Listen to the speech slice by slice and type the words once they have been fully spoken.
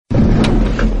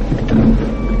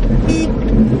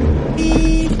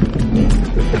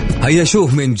هيا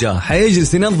شوف من جاء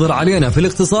حيجلس ينظر علينا في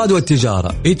الاقتصاد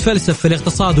والتجارة، يتفلسف في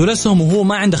الاقتصاد ولسهم وهو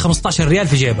ما عنده 15 ريال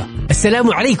في جيبه.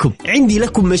 السلام عليكم، عندي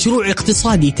لكم مشروع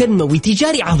اقتصادي تنموي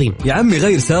تجاري عظيم. يا عمي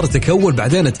غير سيارتك أول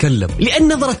بعدين أتكلم.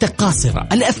 لأن نظرتك قاصرة،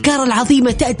 الأفكار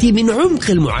العظيمة تأتي من عمق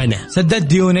المعاناة. سددت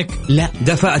ديونك؟ لا.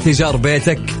 دفعت إيجار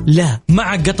بيتك؟ لا.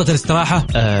 معك قطة الاستراحة؟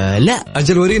 لا.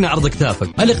 أجل ورينا عرض كتافك.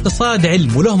 الاقتصاد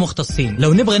علم وله مختصين،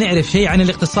 لو نبغى نعرف شيء عن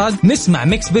الاقتصاد نسمع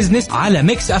ميكس بزنس على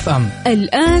ميكس اف ام.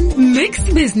 الآن ميكس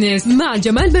بزنس مع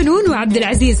جمال بنون وعبد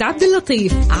العزيز عبد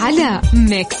اللطيف على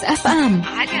ميكس اف ام.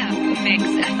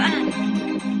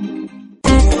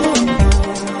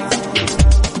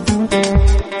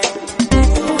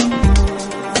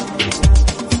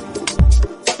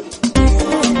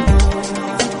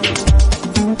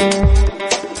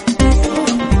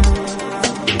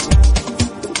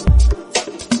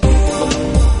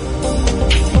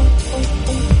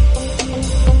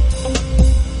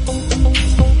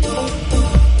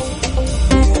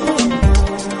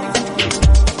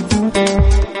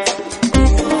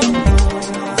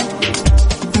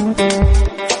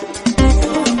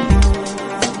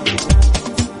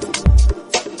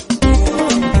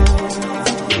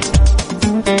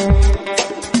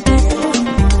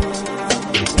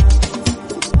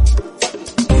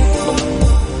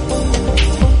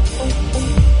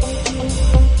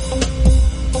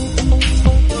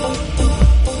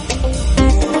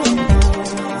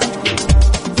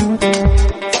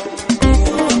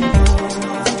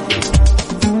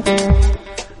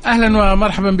 أهلا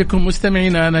ومرحبا بكم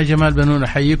مستمعينا، أنا جمال بنون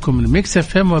أحييكم من ميكس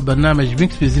اف ام وبرنامج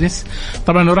ميكس بزنس.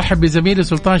 طبعا أرحب بزميلي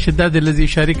سلطان شداد الذي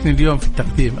يشاركني اليوم في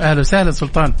التقديم. أهلا وسهلا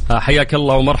سلطان. حياك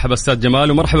الله ومرحبا أستاذ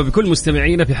جمال، ومرحبا بكل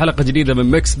مستمعينا في حلقة جديدة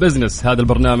من ميكس بزنس، هذا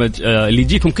البرنامج اللي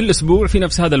يجيكم كل أسبوع في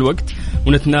نفس هذا الوقت،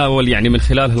 ونتناول يعني من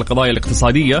خلالها القضايا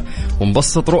الاقتصادية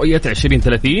ونبسط رؤية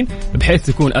 2030 بحيث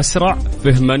تكون أسرع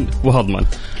فهما وهضما.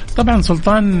 طبعا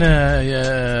سلطان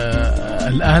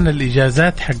الآن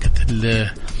الإجازات حقت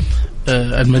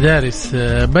المدارس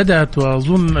بدأت،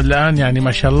 وأظن الآن يعني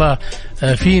ما شاء الله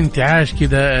في انتعاش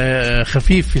كده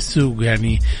خفيف في السوق،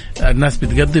 يعني الناس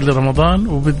بتقضي لرمضان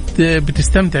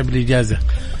وبتستمتع بالإجازة.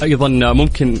 أيضا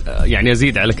ممكن يعني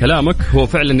أزيد على كلامك، هو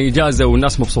فعلا إجازة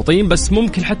والناس مبسوطين، بس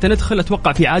ممكن حتى ندخل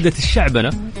أتوقع في عادة الشعبنة.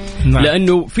 نعم.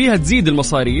 لأنه فيها تزيد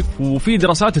المصاريف، وفي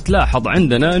دراسات تلاحظ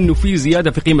عندنا أنه في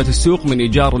زيادة في قيمة السوق من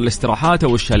إيجار الاستراحات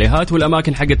أو الشاليهات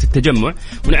والأماكن حقت التجمع،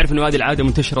 ونعرف أنه هذه العادة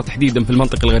منتشرة تحديدا في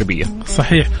المنطقة الغربية.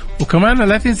 صحيح. وكمان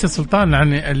لا تنسى سلطان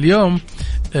يعني اليوم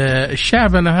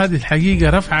الشعبنة هذه الحقيقة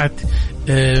رفعت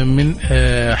من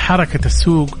حركة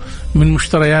السوق من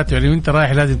مشتريات، يعني وانت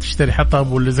رايح لازم تشتري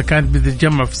حطب، ولا إذا كانت بدك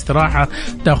تجمع في استراحة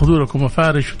تأخذوا لكم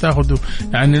مفارش وتأخذوا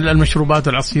يعني المشروبات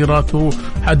والعصيرات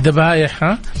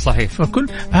والذبائح. صحيح. فكل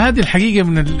هذه الحقيقة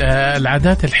من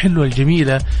العادات الحلوة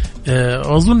الجميلة،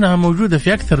 وأظنها موجودة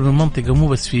في أكثر من منطقة، مو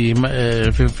بس في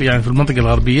يعني في المنطقة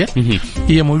الغربية،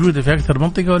 هي موجودة في أكثر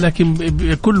منطقة، ولكن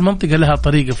كل منطقة لها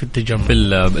طريقة في التجمع.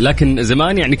 لكن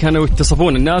زمان يعني كانوا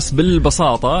يتصفون الناس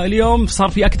بالبساطة، اليوم صار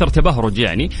في أكثر تبهرج،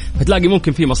 يعني فتلاقي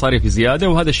ممكن في مصاريف زيادة،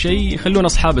 وهذا الشيء يخلون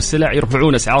أصحاب السلع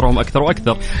يرفعون أسعارهم أكثر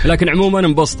وأكثر، لكن عموما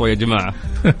انبسطوا يا جماعة.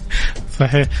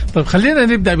 صحيح. طيب خلينا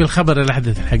نبدأ بالخبر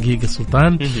الأحدث الحقيقة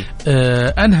سلطان.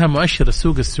 أنهى مؤشر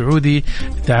السوق السعودي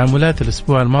تعاملات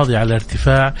الأسبوع الماضي على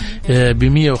ارتفاع ب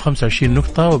 125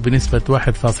 نقطة وبنسبة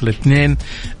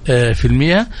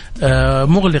 1.2%،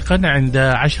 مغلقا عند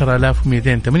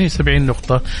 10,278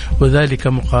 نقطة، وذلك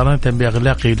مقارنة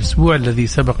بإغلاقه الأسبوع الذي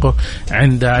سبقه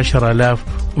عند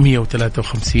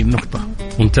 10,153 نقطة.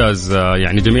 ممتاز.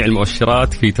 يعني جميع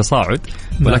المؤشرات في تصاعد،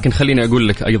 ولكن خليني أقول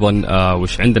لك أيضا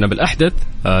وش عندنا بالأحدث.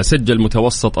 سجل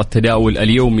متوسط التداول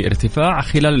اليومي ارتفاع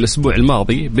خلال الأسبوع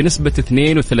الماضي بنسبة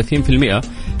 32%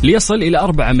 ليصل إلى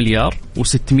 4 مليار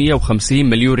و650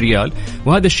 مليون ريال،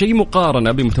 وهذا الشيء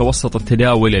مقارنة بمتوسط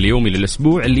التداول اليومي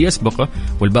للأسبوع اللي يسبقه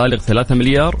والبالغ 3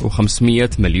 مليار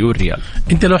و500 مليون ريال.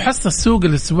 أنت لو حصت السوق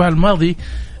الأسبوع الماضي،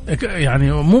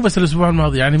 يعني مو بس الأسبوع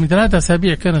الماضي، يعني من 3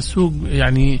 أسابيع كان السوق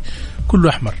يعني كله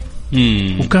أحمر،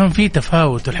 وكان في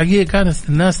تفاوت. الحقيقة كانت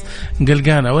الناس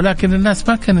قلقانة، ولكن الناس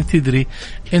ما كانت تدري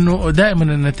إنه دائما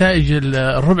النتائج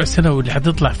الربع السنوي اللي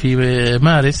حتطلع في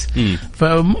مارس،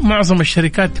 فمعظم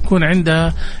الشركات تكون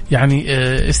عندها يعني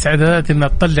استعدادات إنها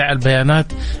تطلع البيانات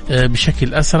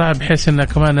بشكل أسرع، بحيث إنها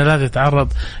كمان لا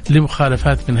تتعرض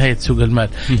لمخالفات من هيئة سوق المال.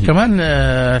 كمان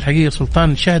الحقيقة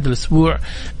سلطان شهد الأسبوع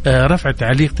رفع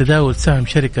تعليق تداول سهم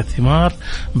شركة ثمار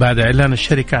بعد إعلان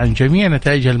الشركة عن جميع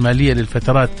نتائجها المالية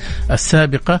للفترات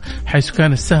السابقة، حيث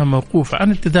كان السهم موقوف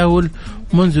عن التداول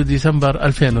منذ ديسمبر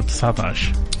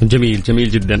 2019. جميل جميل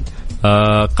جدا.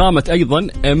 قامت أيضا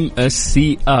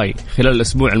MSCI خلال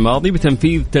الأسبوع الماضي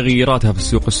بتنفيذ تغييراتها في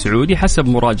السوق السعودي حسب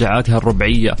مراجعاتها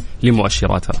الربعية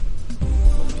لمؤشراتها.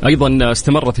 أيضا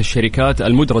استمرت الشركات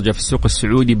المدرجة في السوق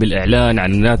السعودي بالإعلان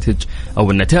عن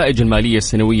النتائج المالية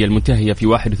السنوية المنتهية في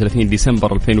 31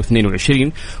 ديسمبر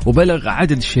 2022، وبلغ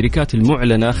عدد الشركات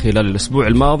المعلنة خلال الأسبوع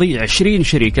الماضي 20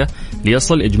 شركة،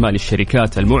 ليصل إجمالي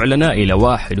الشركات المعلنة إلى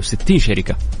 61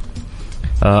 شركة.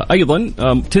 أيضا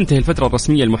تنتهي الفترة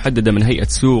الرسمية المحددة من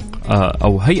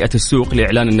هيئة السوق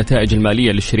لإعلان النتائج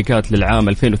المالية للشركات للعام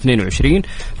 2022،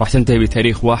 راح تنتهي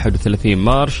بتاريخ 31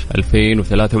 مارس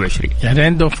 2023. يعني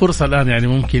عندهم فرصة الآن، يعني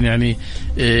ممكن يعني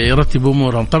يرتبوا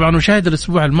أمورهم. طبعا وشاهد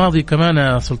الأسبوع الماضي كمان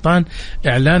يا سلطان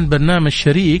إعلان برنامج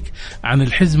شريك عن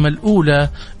الحزمة الأولى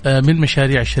من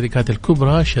مشاريع الشركات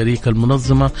الكبرى، شريك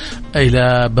المنظمة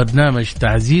إلى برنامج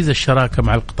تعزيز الشراكة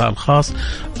مع القطاع الخاص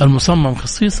المصمم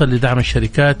خصيصا لدعم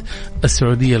الشركات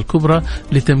السعودية الكبرى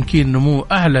لتمكين نمو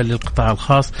أعلى للقطاع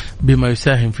الخاص بما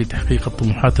يساهم في تحقيق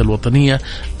الطموحات الوطنية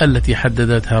التي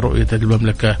حددتها رؤية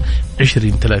المملكة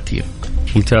 2030.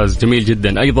 ممتاز، جميل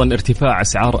جدا. أيضا ارتفاع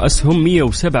أسعار أسهم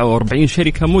 147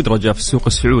 شركة مدرجة في السوق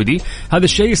السعودي، هذا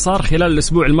الشيء صار خلال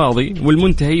الأسبوع الماضي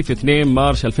والمنتهي في 2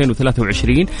 مارس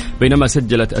 2023، بينما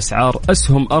سجلت أسعار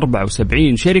أسهم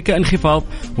 74 شركة انخفاض،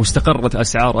 واستقرت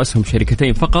أسعار أسهم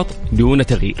شركتين فقط دون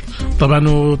تغيير. طبعا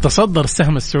وتصدر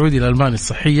السهم السعودي الألماني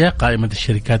الصحية قائمة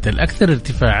الشركات الأكثر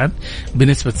ارتفاعا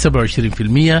بنسبة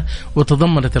 27%،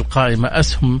 وتضمنت القائمة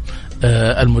أسهم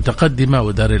المتقدمة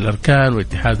ودار الأركان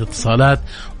واتحاد الاتصالات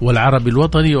والعربي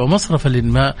الوطني ومصرف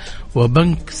الإنماء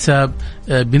وبنك ساب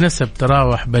بنسب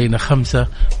تراوح بين 5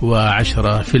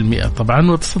 و10%.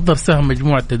 طبعا وتصدر سهم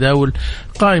مجموعة تداول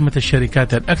قائمة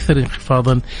الشركات الأكثر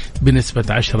انخفاضا بنسبة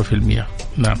 10%.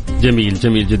 نعم، جميل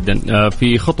جميل جدا.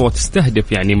 في خطوة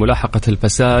تستهدف يعني ملاحقة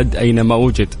الفساد أينما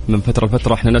وجد. من فترة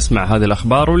لفترة احنا نسمع هذه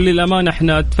الأخبار، واللي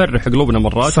احنا تفرح قلوبنا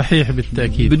مرات. صحيح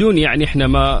بالتأكيد، بدون يعني احنا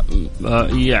ما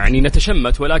يعني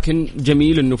نتشمت، ولكن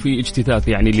جميل انه في اجتثاث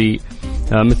يعني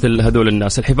مثل هذول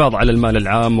الناس. الحفاظ على المال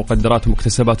العام، مقدرات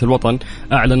ومكتسبات الوطن.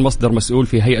 أعلن مصدر مسؤول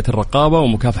في هيئة الرقابة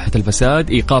ومكافحة الفساد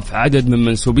إيقاف عدد من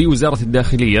منسوبي وزارة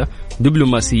الداخلية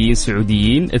دبلوماسيين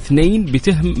سعوديين 2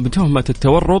 بتهمة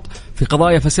التورط في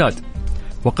قضايا فساد.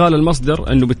 وقال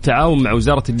المصدر أنه بالتعاون مع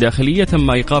وزارة الداخلية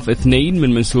تم إيقاف 2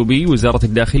 من منسوبي وزارة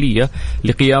الداخلية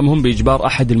لقيامهم بإجبار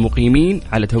أحد المقيمين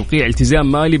على توقيع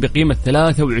التزام مالي بقيمة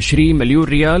 23 مليون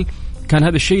ريال. كان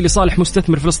هذا الشيء لصالح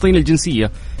مستثمر فلسطيني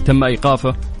الجنسية، تم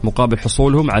إيقافه مقابل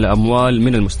حصولهم على أموال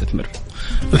من المستثمر.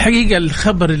 الحقيقة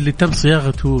الخبر اللي تم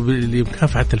صياغته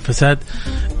لمكافحة الفساد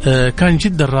كان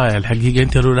جدا رائع. الحقيقة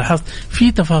أنت لو لاحظت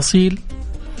في تفاصيل،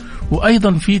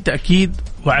 وأيضا في تأكيد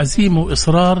وعزيمة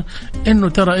وإصرار أنه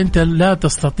ترى أنت لا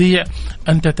تستطيع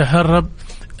أن تتهرب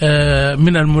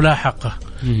من الملاحقة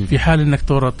في حال أنك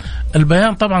تورط.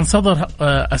 البيان طبعا صدر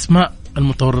أسماء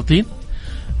المتورطين،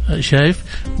 شايف،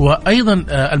 وأيضا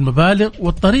المبالغ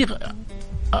والطريق.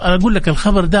 أقول لك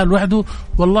الخبر ده لوحده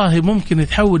والله ممكن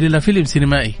يتحول إلى فيلم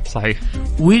سينمائي. صحيح،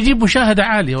 ويجيب مشاهدة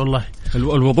عالية والله.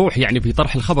 الوضوح يعني في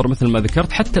طرح الخبر مثل ما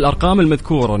ذكرت، حتى الأرقام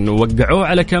المذكورة أنه وقعوه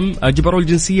على كم، أجبروا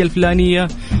الجنسية الفلانية،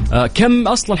 كم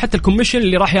أصلا حتى الكوميشن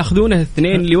اللي راح يأخذونه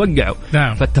 2 اللي وقعوا.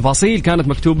 نعم. فالتفاصيل كانت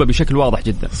مكتوبة بشكل واضح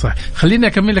جدا. صح. خليني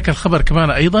أكمل لك الخبر كمان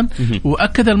أيضا.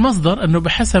 وأكد المصدر أنه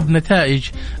بحسب نتائج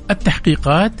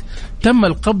التحقيقات تم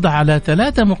القبض على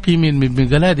 3 مقيمين من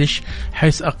بنغلاديش،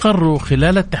 حيث أقروا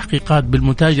خلال التحقيقات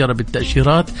بالمتاجرة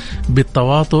بالتأشيرات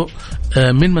بالتواطؤ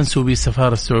من منسوبي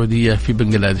السفارة السعودية في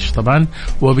بنغلاديش طبعا،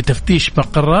 وبتفتيش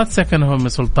مقرات سكنهم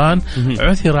سلطان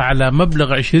عثر على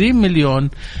مبلغ 20 مليون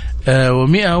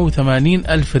و180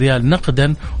 ألف ريال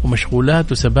نقدا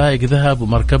ومشغولات وسبائك ذهب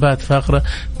ومركبات فاخرة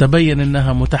تبين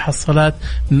أنها متحصلات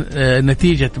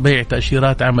نتيجة بيع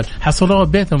تأشيرات عمل. حصلوا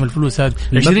بيتهم الفلوس هذه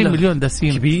 20 مليون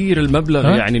دسين، كبير المبلغ.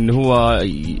 يعني أنه هو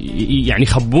يعني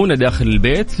خبونه داخل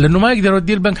البيت لأنه ما يقدر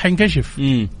يوديه البنك حينكشف.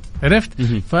 عرفت؟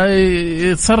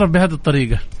 فيتصرف بهذه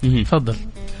الطريقة. تفضل.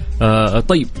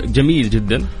 طيب، جميل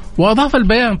جدا. وأضاف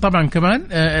البيان طبعا كمان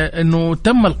أنه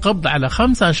تم القبض على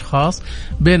 5 أشخاص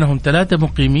بينهم 3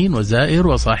 مقيمين وزائر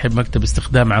وصاحب مكتب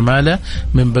استخدام عمالة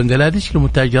من بنغلاديش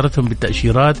لمتاجرتهم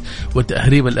بالتأشيرات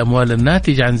وتهريب الأموال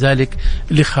الناتجة عن ذلك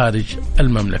لخارج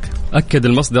المملكة. أكد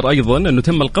المصدر أيضا أنه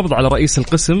تم القبض على رئيس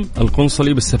القسم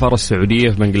القنصلي بالسفارة السعودية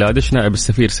في بنغلاديش نائب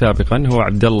السفير سابقا هو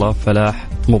عبد الله فلاح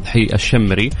مضحي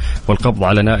الشمري، والقبض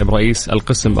على نائب رئيس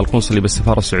القسم القنصلي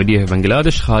بالسفارة السعودية في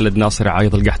بنغلاديش خالد ناصر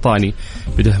عايض القحطاني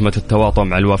بتهمة محكمة التواطؤ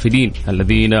مع الوافدين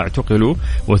الذين اعتقلوا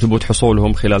وثبوت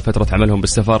حصولهم خلال فترة عملهم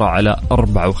بالسفارة على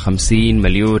 54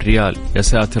 مليون ريال. يا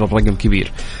ساتر الرقم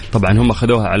كبير. طبعا هم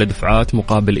أخذوها على دفعات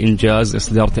مقابل إنجاز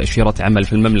إصدار تأشيرة عمل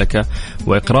في المملكة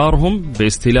وإقرارهم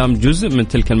باستلام جزء من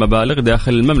تلك المبالغ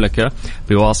داخل المملكة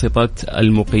بواسطة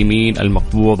المقيمين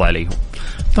المقبوض عليهم.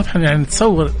 طبعا يعني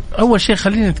تصور أول شيء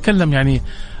خلينا نتكلم يعني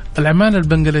العمالة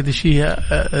البنغلاديشية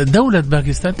دولة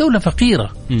باكستان دولة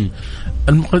فقيرة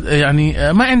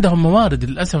يعني ما عندهم موارد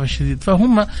للأسف الشديد.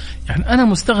 فهم يعني أنا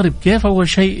مستغرب كيف أول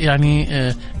شيء يعني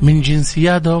من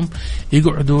جنسياتهم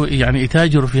يقعدوا يعني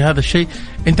يتاجروا في هذا الشيء.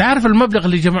 أنت عارف المبلغ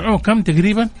اللي جمعوه كم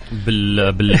تقريبا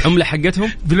بالعملة حقتهم؟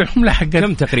 بالعملة حقتهم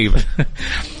كم تقريبا؟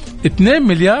 2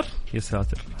 مليار يا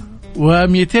ساتر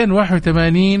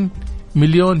و281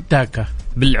 مليون تاكا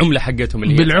بالعملة حقتهم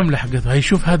اللي بالعملة حقتهم.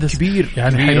 هيشوف هذا كبير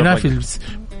يعني حينافس.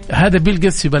 هذا بيل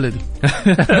جيتس في بلدي.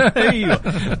 ايوه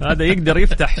هذا يقدر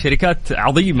يفتح شركات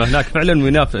عظيمة هناك فعلا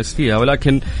وينافس فيها.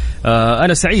 ولكن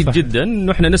انا سعيد جدا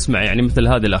انه احنا نسمع يعني مثل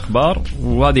هذه الاخبار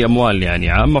وهذه اموال يعني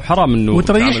عامة وحرام انه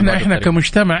وتريحنا احنا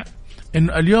كمجتمع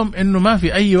انه اليوم انه ما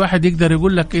في اي واحد يقدر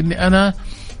يقول لك اني انا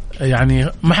يعني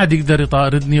ما حد يقدر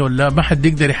يطاردني ولا ما حد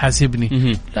يقدر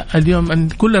يحاسبني. لا اليوم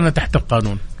كلنا تحت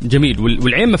القانون. جميل.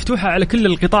 والعين مفتوحة على كل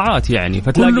القطاعات يعني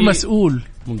فتلاقي كل مسؤول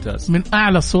ممتاز من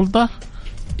أعلى السلطة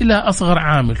إلى أصغر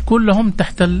عامل كلهم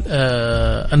تحت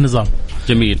النظام.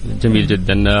 جميل جميل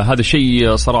جدا. هذا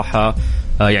الشيء صراحة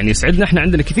يعني يسعدنا. احنا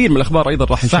عندنا كثير من الأخبار أيضا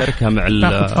راح نشاركها مع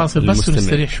فاصل بس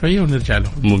ونستريح شوية ونرجع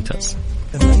لهم. ممتاز.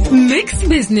 ميكس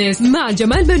بزنس مع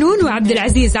جمال بنون وعبد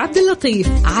العزيز عبد اللطيف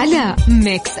على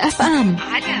ميكس اف ام.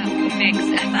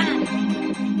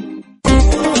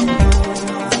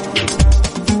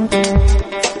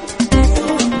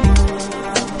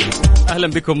 أهلا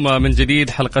بكم من جديد.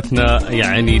 حلقتنا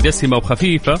يعني دسمة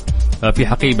وخفيفة في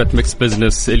حقيبة ميكس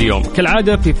بزنس اليوم.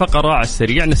 كالعادة في فقرة على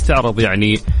السريع نستعرض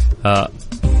يعني على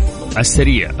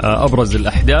السريع أبرز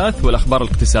الأحداث والأخبار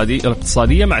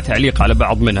الاقتصادية مع تعليق على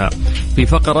بعض منها. في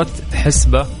فقرة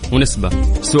حسبة ونسبة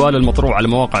السؤال المطروح على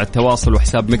مواقع التواصل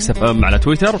وحساب ميكس اف ام على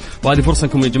تويتر. وهذه فرصة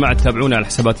انكم يا جماعة تتابعونا على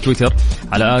حسابات تويتر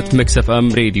على @ميكس اف ام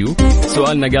راديو.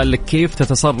 سؤالنا قال لك كيف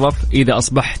تتصرف إذا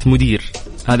أصبحت مدير؟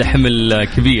 هذا حمل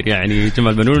كبير يعني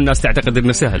جمال بنون. الناس تعتقد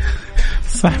انه سهل.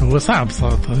 صح هو صعب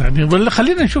صراحة يعني. ولا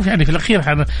خلينا نشوف يعني في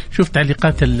الأخير نشوف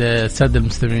تعليقات السادة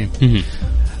المستمعين.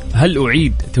 هل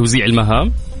أعيد توزيع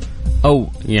المهام أو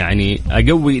يعني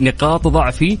أقوي نقاط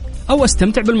ضعفي أو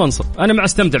أستمتع بالمنصب؟ أنا مع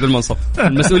أستمتع بالمنصب.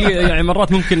 المسؤولية يعني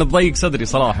مرات ممكن تضيق صدري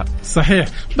صراحة. صحيح.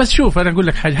 بس شوف أنا أقول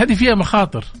لك حاجة هذه فيها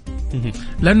مخاطر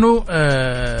لأنه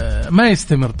ما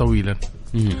يستمر طويلا.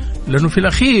 لأنه في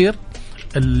الأخير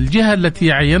الجهة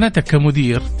التي عينتك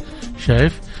كمدير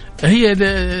شايف هي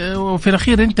في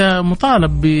الأخير أنت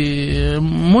مطالب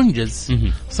بمنجز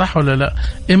صح ولا لا؟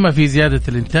 إما في زيادة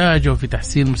الإنتاج أو في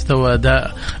تحسين مستوى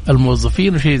أداء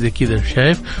الموظفين وشيء زي كذا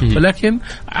شايف. ولكن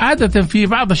عادة في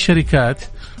بعض الشركات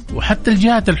وحتى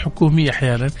الجهات الحكومية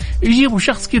أحيانا يجيبوا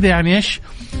شخص كذا يعني إيش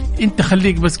أنت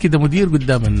خليك بس كذا مدير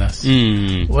قدام الناس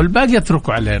والباقي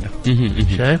يتركوا علينا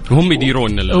شايف. وهم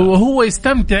يديرون وهو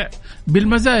يستمتع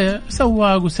بالمزايا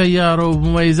سواق وسيارة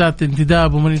ومميزات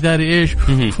انتداب ومن يداري إيش.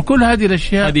 فكل هذه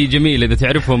الأشياء هذه جميلة. إذا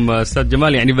تعرفهم أستاذ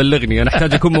جمال يعني بلغني أنا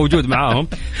أحتاج أكون موجود معاهم.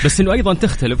 بس إنه أيضا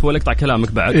تختلف ولا أقطع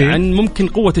كلامك بعد عن ممكن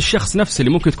قوة الشخص نفسه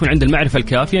اللي ممكن تكون عنده المعرفة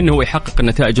الكافية إنه هو يحقق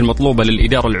النتائج المطلوبة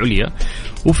للإدارة العليا.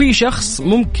 وفي شخص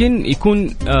ممكن يكون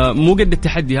مو قد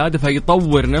التحدي هذا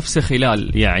فيطور نفسه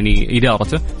خلال يعني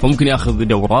إدارته. فممكن يأخذ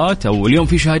دورات أو اليوم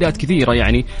في شهادات كثيرة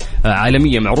يعني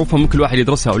عالمية معروفة ممكن الواحد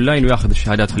يدرسها أونلاين ويأخذ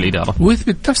الشهادات في الإدارة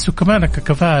ويثبت نفسه كمان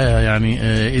ككفاءة يعني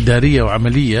إدارية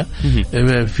وعملية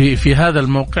في هذا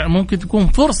الموقع. ممكن تكون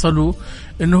فرصة له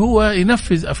إنه هو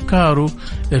ينفذ أفكاره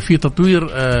في تطوير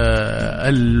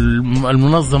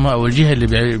المنظمة أو الجهة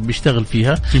اللي بيشتغل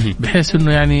فيها بحيث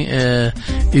إنه يعني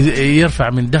يرفع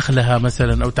من دخلها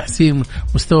مثلا أو تحسين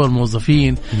مستوى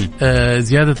الموظفين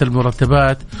زيادة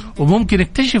المرتبات. وممكن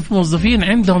يكتشف موظفين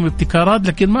عندهم ابتكارات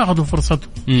لكن ما أخذوا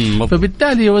فرصتهم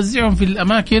فبالتالي يوزعهم في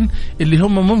الأماكن اللي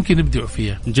هم ممكن يبدعوا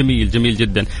فيها. جميل جميل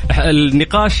جدا.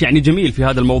 النقاش يعني جميل في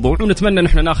هذا الموضوع ونتمنى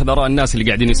نحن ناخذ آراء الناس اللي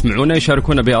قاعدين يسمعونا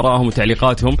يشاركونا بآرائهم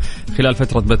وتعليقاتهم خلال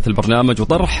فترة بث البرنامج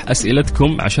وطرح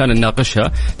أسئلتكم عشان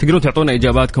نناقشها. تقدرون تعطونا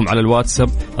إجاباتكم على الواتساب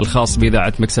الخاص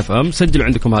بإذاعة ميكس اف ام. سجلوا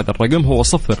عندكم هذا الرقم هو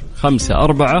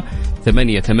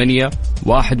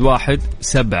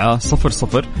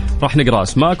 0548811700. راح نقرأ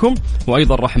اسماءكم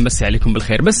وأيضا راح نمسي عليكم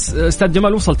بالخير. بس أستاذ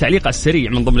جمال وصل تعليق على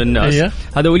السريع من ضمن الناس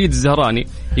هذا وليد الزهراني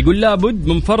يقول لابد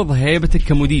من فرض هيبتك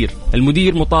كمدير.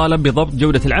 المدير مطالب بضبط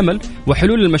جودة العمل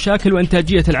وحلول المشاكل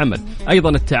وإنتاجية العمل. أيضا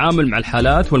التعامل مع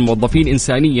الحالات والموظفين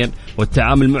إنسانيا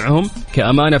والتعامل معهم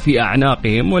كأمانة في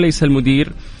أعناقهم وليس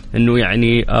المدير أنه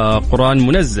يعني قرآن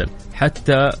منزل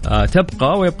حتى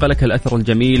تبقى ويبقى لك الأثر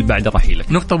الجميل بعد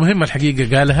رحيلك. نقطة مهمة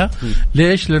الحقيقة قالها.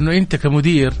 ليش؟ لأنه أنت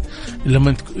كمدير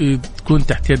لما تكون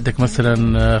تحت يدك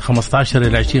مثلا 15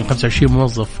 إلى 20-25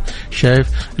 موظف، شايف،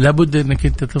 لابد أنك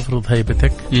أنت تفرض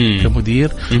هيبتك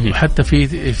كمدير، وحتى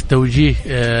في توجيه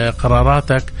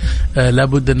قراراتك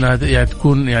لابد أنها يعني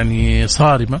تكون يعني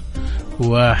صارمة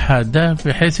وحادة،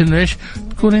 بحيث انه ايش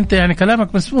تكون انت يعني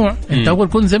كلامك مسموع. انت اول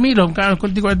كنت زميلهم،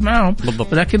 كنت تقعد معاهم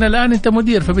بالضبط. لكن الان انت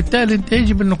مدير، فبالتالي انت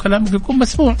يجب انه كلامك يكون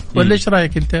مسموع. ولا ايش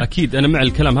رايك انت؟ اكيد انا مع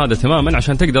الكلام هذا تماما،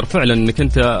 عشان تقدر فعلا انك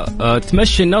انت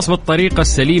تمشي الناس بالطريقه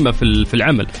السليمه في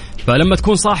العمل. فلما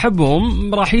تكون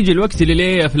صاحبهم راح يجي الوقت اللي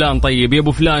ليه فلان طيب يا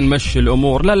ابو فلان مشي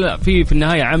الامور، لا في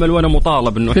النهايه عمل، وانا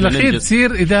مطالب انه في الاخير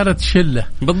تصير اداره شله.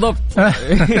 بالضبط.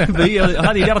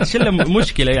 هذه اداره شله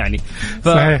مشكله يعني.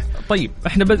 صحيح. طيب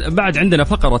احنا بعد عندنا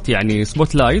فقره يعني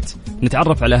سبوت لايت،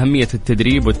 نتعرف على اهميه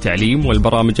التدريب والتعليم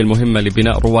والبرامج المهمه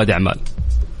لبناء رواد اعمال.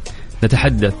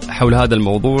 نتحدث حول هذا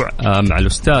الموضوع مع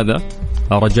الاستاذه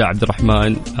رجاء عبد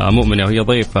الرحمن مؤمنة، وهي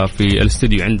ضيفة في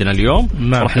الاستوديو عندنا اليوم،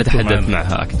 راح نتحدث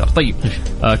معها أكثر. طيب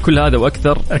كل هذا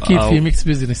وأكثر أكيد في ميكس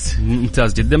بيزنس.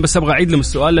 ممتاز جدا، بس أبغى أعيد لهم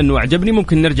السؤال لأنه أعجبني،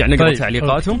 ممكن نرجع نقرأ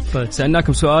تعليقاتهم.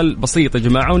 سألناكم سؤال بسيط يا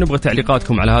جماعة ونبغى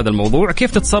تعليقاتكم على هذا الموضوع.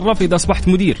 كيف تتصرف إذا أصبحت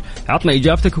مدير؟ عطنا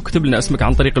إجابتك وكتب لنا اسمك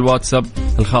عن طريق الواتساب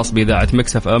الخاص بإذاعة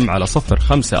ميكس اف ام على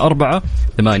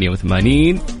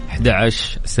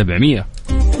 0548811700.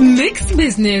 ميكس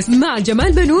بيزنس مع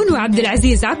جمال بنون وعبد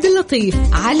العزيز عبد اللطيف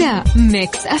على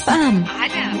ميكس اف ام.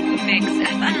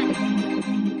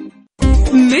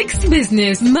 ميكس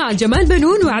بيزنس مع جمال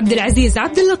بنون وعبد العزيز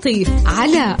عبد اللطيف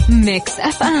على ميكس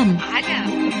اف ام.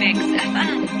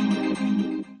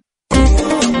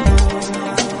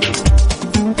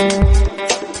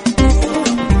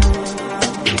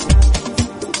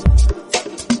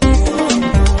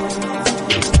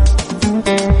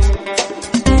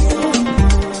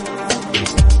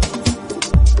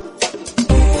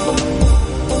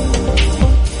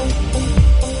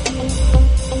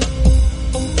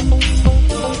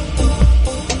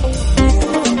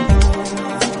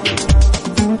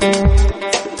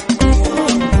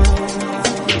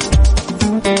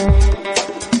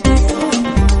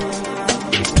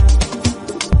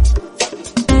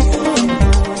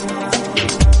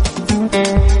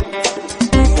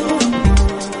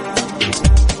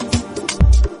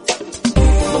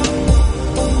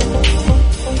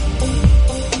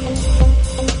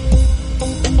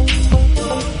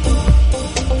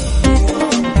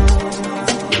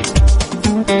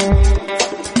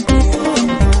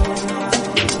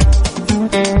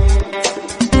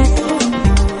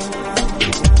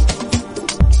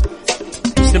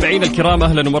 الكرام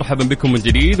أهلا ومرحبا بكم من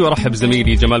جديد، وأرحب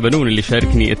زميلي جمال بنون اللي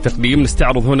شاركني التقديم.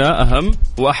 نستعرض هنا أهم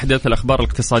وأحدث الأخبار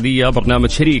الاقتصادية. برنامج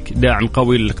شريك داعم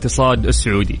قوي للاقتصاد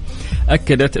السعودي.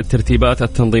 أكدت الترتيبات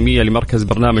التنظيمية لمركز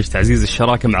برنامج تعزيز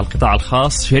الشراكة مع القطاع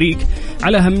الخاص شريك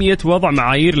على أهمية وضع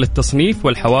معايير للتصنيف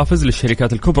والحوافز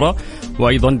للشركات الكبرى،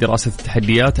 وأيضا دراسة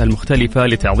التحديات المختلفة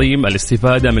لتعظيم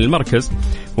الاستفادة من المركز.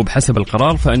 وبحسب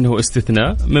القرار فإنه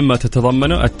استثناء مما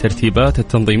تتضمنه الترتيبات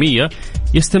التنظيمية،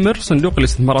 يستمر صندوق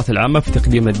الاستثمارات العامة في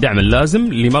تقديم الدعم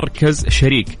اللازم لمركز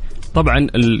شريك. طبعا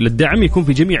الدعم يكون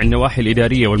في جميع النواحي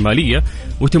الإدارية والمالية،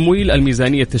 وتمويل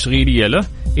الميزانية التشغيلية له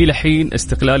إلى حين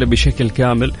استقلاله بشكل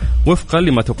كامل وفقا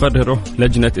لما تقرره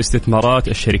لجنة استثمارات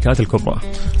الشركات الكبرى.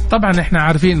 طبعا احنا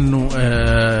عارفين انه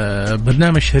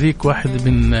برنامج شريك واحد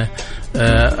من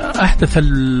أحدث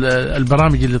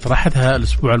البرامج اللي طرحتها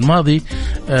الأسبوع الماضي،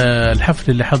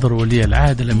 الحفل اللي حضره ولي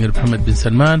العهد الأمير محمد بن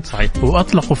سلمان. صحيح.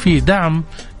 وأطلقوا فيه دعم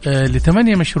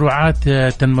ل8 مشروعات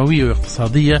تنموية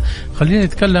واقتصادية. خلينا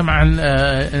نتكلم عن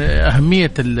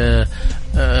أهمية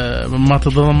ما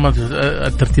تضمن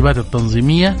الترتيبات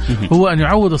التنظيمية. هو أن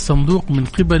يعوض الصندوق من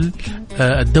قبل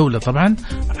الدولة طبعا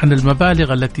عن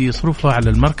المبالغ التي يصرفها على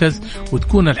المركز،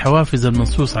 وتكون الحوافز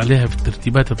المنصوص عليها في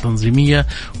الترتيبات التنظيمية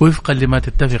وفقا لما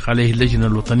تتفق عليه اللجنة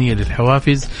الوطنية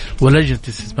للحوافز ولجنة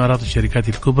استثمارات الشركات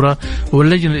الكبرى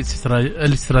واللجنة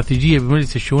الاستراتيجية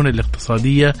بمجلس الشؤون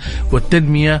الاقتصادية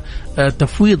والتنمية،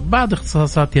 تفويض بعض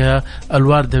اختصاصاتها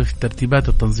الواردة في الترتيبات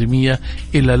التنظيمية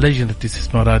إلى لجنة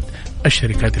استثمارات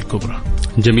الشركات الكبرى.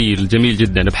 جميل جميل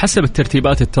جدا. بحسب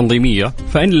الترتيبات التنظيمية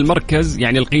فإن المركز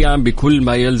يعني القيام بكل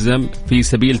ما يلزم في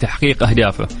سبيل تحقيق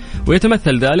أهدافه،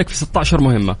 ويتمثل ذلك في 16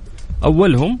 مهمة.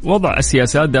 أولهم وضع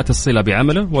السياسات ذات الصلة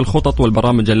بعمله والخطط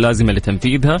والبرامج اللازمة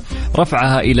لتنفيذها،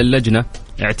 رفعها إلى اللجنة،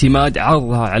 اعتماد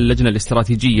عرضها على اللجنة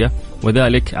الاستراتيجية،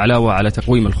 وذلك علاوة على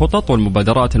تقويم الخطط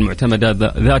والمبادرات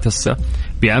المعتمدة ذات الصلة،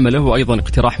 بعمله، وأيضا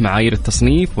اقتراح معايير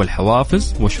التصنيف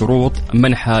والحوافز وشروط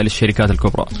منحها للشركات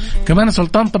الكبرى. كمان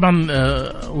سلطان طبعا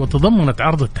وتضمنت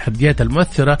عرض التحديات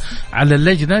المؤثرة على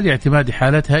اللجنة لاعتماد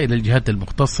حالتها إلى الجهات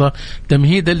المختصة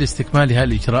تمهيدا لاستكمالها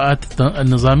الإجراءات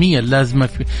النظامية اللازمة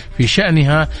في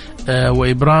شأنها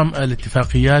وإبرام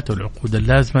الاتفاقيات والعقود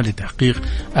اللازمة لتحقيق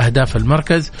أهداف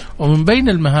المركز. ومن بين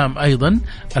المهام أيضا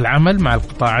العمل مع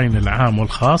القطاعين العام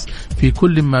والخاص في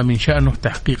كل ما من شأنه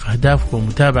تحقيق أهداف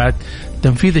ومتابعة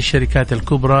تنفيذ الشركات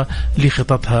الكبرى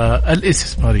لخططها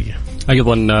الاستثمارية.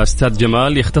 أيضا أستاذ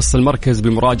جمال يختص المركز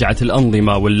بمراجعة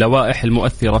الأنظمة واللوائح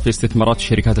المؤثرة في استثمارات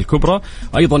الشركات الكبرى،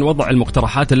 أيضا وضع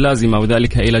المقترحات اللازمة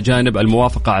وذلك إلى جانب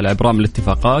الموافقة على إبرام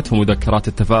الاتفاقات ومذكرات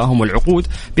التفاهم والعقود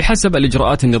بحسب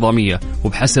الإجراءات النظامية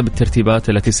وبحسب الترتيبات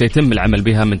التي سيتم العمل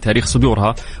بها من تاريخ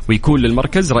صدورها. ويكون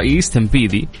للمركز رئيس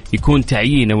تنفيذي يكون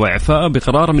تعيينه وإعفاءه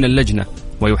بقرار من اللجنة،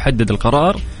 ويحدد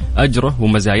القرار أجره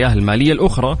ومزاياه المالية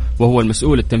الأخرى، وهو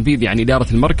المسؤول التنفيذي عن إدارة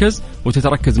المركز،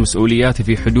 وتتركز مسؤولياته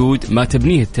في حدود ما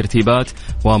تبنيه الترتيبات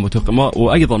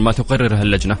وأيضا ما تقررها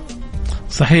اللجنة.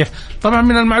 صحيح. طبعا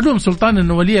من المعلوم سلطان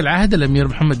أن ولي العهد الأمير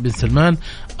محمد بن سلمان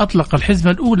أطلق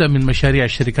الحزمة الأولى من مشاريع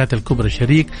الشركات الكبرى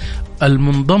شريك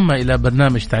المنضمة إلى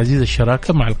برنامج تعزيز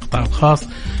الشراكة مع القطاع الخاص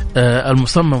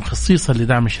المصمم خصيصا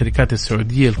لدعم الشركات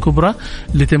السعودية الكبرى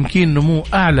لتمكين نمو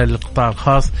أعلى للقطاع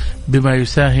الخاص بما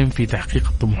يساهم في تحقيق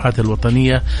الطموحات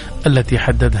الوطنية التي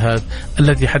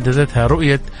حددتها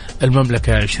رؤية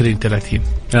المملكة 2030.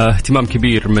 اهتمام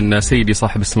كبير من سيدي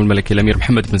صاحب السمو الملكي الأمير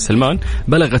محمد بن سلمان.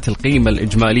 بلغت القيمة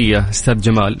الإجمالية أستاذ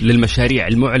جمال للمشاريع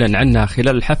المعلن عنها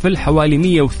خلال الحفل حوالي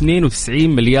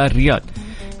 192 مليار ريال.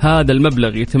 هذا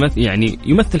المبلغ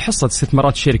يمثل حصة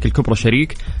استثمارات الشركة الكبرى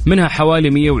شريك منها حوالي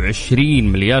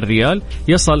 120 مليار ريال،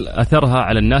 يصل أثرها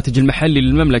على الناتج المحلي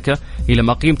للمملكة إلى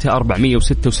ما قيمته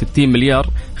 466 مليار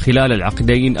خلال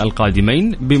العقدين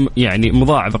القادمين،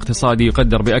 مضاعف اقتصادي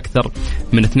يقدر بأكثر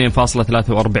من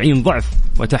 2.43 ضعف،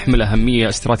 وتحمل أهمية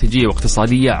استراتيجية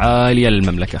واقتصادية عالية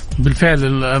للمملكة.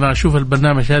 بالفعل أنا أشوف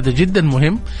البرنامج هذا جدا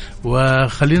مهم.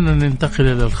 وخلينا ننتقل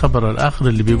إلى الخبر الآخر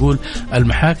اللي بيقول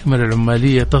المحاكم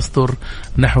العمالية تصدر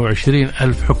نحو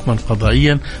 20,000 حكما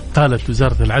قضائيا. قالت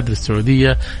وزارة العدل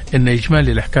السعودية إن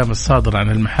إجمالي الأحكام الصادرة عن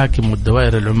المحاكم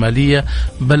والدوائر العمالية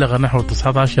بلغ نحو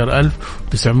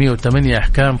 19,908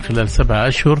 أحكام خلال 7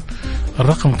 أشهر.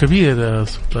 الرقم كبير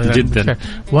جدا.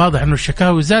 واضح أنه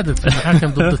الشكاوي زادت في المحاكم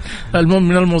ضد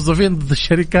من الموظفين ضد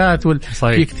الشركات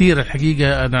في كثير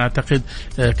الحقيقة. أنا أعتقد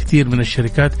كثير من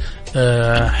الشركات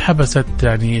حبست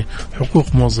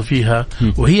حقوق موظفيها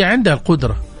وهي عندها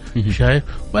القدرة، شايف،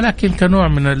 ولكن كنوع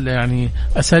من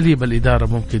أساليب الإدارة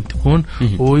ممكن تكون.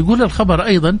 ويقول الخبر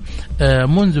أيضا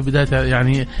منذ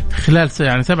بداية خلال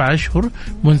 7 أشهر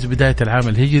منذ بداية العام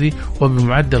الهجري،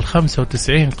 وبمعدل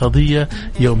 95 قضية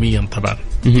يوميا. طبعا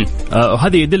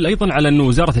هذا يدل أيضا على أن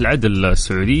وزارة العدل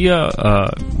السعودية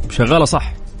شغالة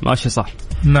صح، ماشية صح.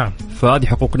 نعم. فهذه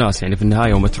حقوق ناس في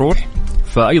النهاية ومتروح.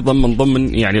 فأيضا من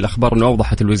ضمن الأخبار أنه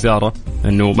أوضحت الوزارة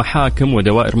أنه محاكم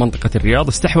ودوائر منطقة الرياض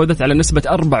استحوذت على نسبة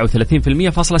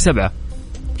 34.7%.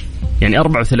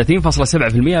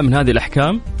 34.7% من هذه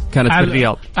الأحكام كانت في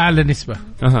الرياض، أعلى نسبة.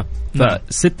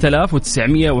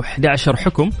 ف6,911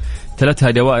 حكم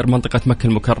تلتها دوائر منطقة مكة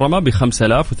المكرمة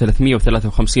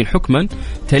ب5,353 حكما،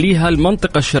 تليها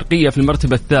المنطقة الشرقية في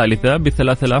المرتبة الثالثة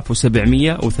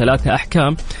ب3,703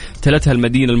 أحكام، تلتها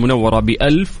المدينة المنورة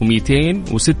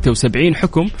ب1,276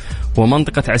 حكم،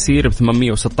 ومنطقة عسير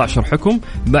ب816 حكم،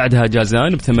 بعدها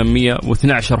جازان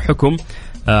ب812 حكم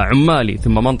عمالي،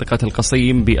 ثم منطقة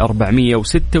القصيم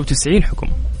ب496 حكم.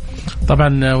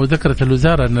 طبعا وذكرت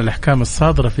الوزارة أن الأحكام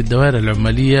الصادرة في الدوائر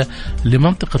العمالية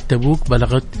لمنطقة تبوك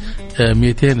بلغت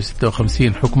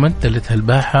 256 حكما، تلتها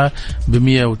الباحة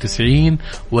ب190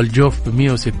 والجوف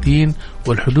ب160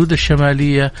 والحدود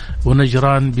الشمالية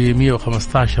ونجران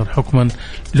ب115 حكما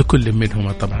لكل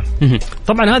منهما.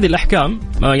 طبعا هذه الأحكام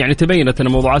تبينت أن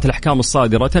موضوعات الأحكام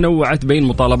الصادرة تنوعت بين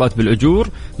مطالبات بالأجور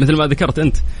مثل ما ذكرت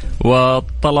أنت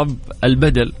وطلب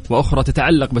البدل، وأخرى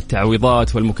تتعلق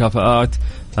بالتعويضات والمكافآت،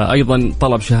 أيضا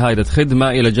طلب شهادة خدمة،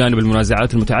 إلى جانب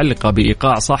المنازعات المتعلقة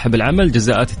بإيقاع صاحب العمل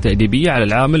جزاءات التأديبية على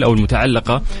العامل أو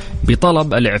المتعلقة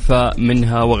بطلب الإعفاء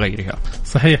منها وغيرها.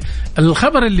 صحيح.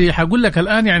 الخبر اللي حقول لك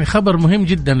الآن خبر مهم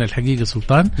جدا الحقيقة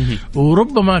سلطان،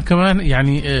 وربما كمان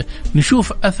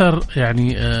نشوف أثر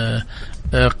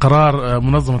قرار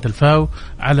منظمة الفاو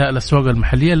على الأسواق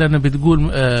المحلية، لأنها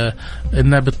بتقول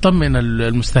أنها بتطمئن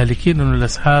المستهلكين أن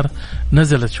الأسعار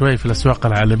نزلت شوي في الأسواق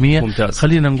العالمية. ممتاز.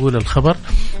 خلينا نقول الخبر.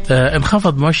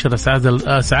 انخفض مؤشر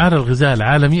أسعار الغذاء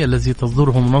العالمي الذي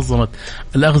تصدره منظمة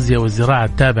الأغذية والزراعة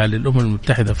التابعة للأمم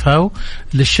المتحدة فاو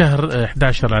للشهر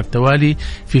 11 على التوالي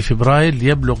في فبراير،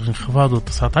 ليبلغ انخفاضه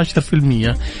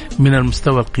 19% من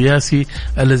المستوى القياسي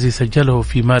الذي سجله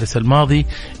في مارس الماضي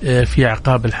في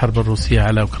أعقاب الحرب الروسية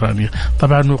على أوكرانيا.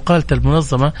 طبعا وقالت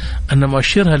المنظمة أن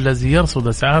مؤشرها الذي يرصد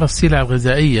أسعار السلع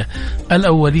الغذائية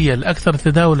الأولية الأكثر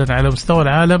تداولا على مستوى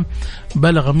العالم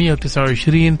بلغ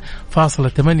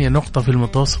 129.8 نقطة في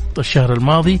المتوسط الشهر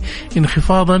الماضي،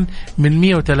 انخفاضا من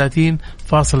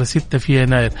 130.6 في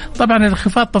يناير. طبعا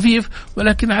الانخفاض طفيف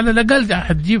ولكن على الأقل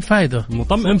حتجيب فائدة.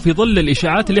 مطمئن في ظل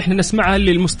الإشاعات اللي احنا نسمعها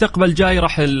اللي المستقبل جاي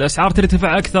راح الأسعار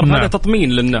ترتفع أكثر. نعم. هذا تطمين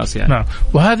للناس يعني. نعم.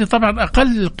 وهذه طبعا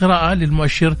أقل قراءة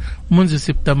للمؤشر منذ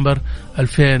سبتمبر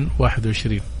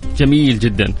 2021. جميل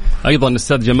جدا. أيضا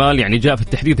أستاذ جمال يعني جاء في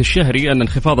التحديث الشهري أن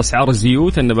انخفاض أسعار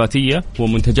الزيوت النباتية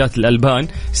ومنتجات الألبان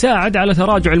ساعد على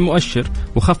تراجع المؤشر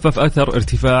وخفف أثر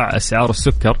ارتفاع أسعار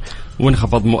السكر،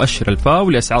 وانخفض مؤشر الفاو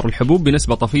لأسعار الحبوب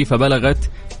بنسبة طفيفة بلغت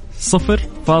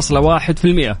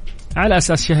 0.1% على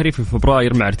أساس شهري في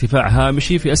فبراير، مع ارتفاع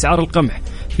هامشي في أسعار القمح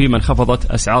فيما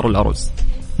انخفضت أسعار الأرز.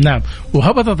 نعم.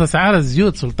 وهبطت أسعار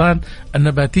الزيوت سلطان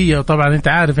النباتية، وطبعا أنت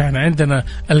عارف إحنا عندنا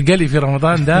القلي في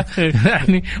رمضان ده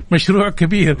يعني مشروع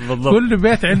كبير. بالضبط. كل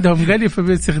بيت عندهم قلي،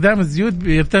 فباستخدام الزيوت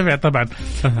بيرتفع طبعا.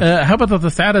 هبطت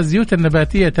أسعار الزيوت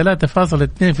النباتية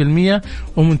 3.2%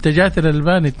 ومنتجات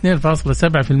الألبان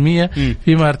 2.7%،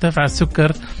 فيما ارتفع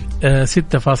السكر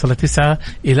 6.9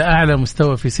 إلى أعلى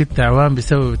مستوى في 6 أعوام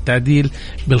بسبب التعديل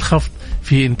بالخفض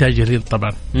في إنتاج الهند.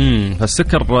 طبعا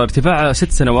السكر ارتفاع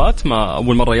 6 سنوات ما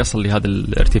أول مرة يصل لهذا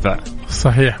الارتفاع.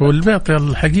 صحيح. والبيض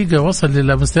الحقيقة وصل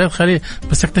إلى مستويات خليه،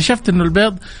 بس اكتشفت إنه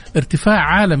البيض ارتفاع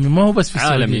عالمي ما هو بس في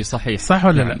السعودية. عالمي صحيح. صح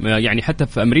ولا لا؟ يعني حتى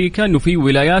في أمريكا إنه في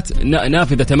ولايات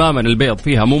نافذة تماما البيض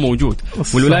فيها مو موجود،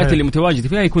 والولايات اللي متواجد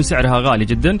فيها يكون سعرها غالي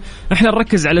جدا. احنا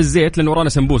نركز على الزيت لأنه ورانا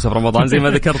سمبوسة في رمضان زي ما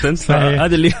ذكرت انت.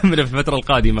 هذا اللي يهمنا في الفترة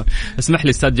القادمة. اسمح لي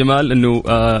أستاذ جمال إنه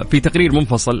في تقرير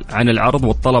منفصل عن العرض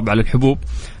والطلب على الحبوب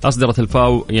أصدرت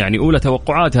الفاو يعني أولى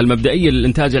توقعاتها المبدئية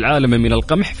للإنتاج العالمي من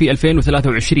القمح في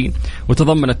 2023،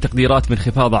 وتضمنت تقديرات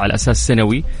بانخفاضها على أساس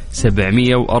سنوي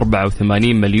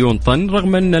 784 مليون طن،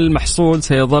 رغم أن المحصول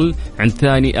سيظل عند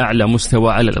ثاني أعلى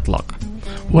مستوى على الإطلاق.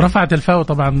 ورفعت الفاو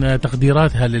طبعا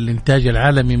تقديراتها للإنتاج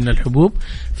العالمي من الحبوب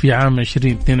في عام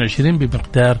 2022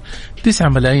 بمقدار 9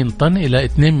 ملايين طن إلى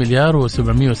 2 مليار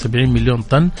و770 مليون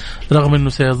طن، رغم أنه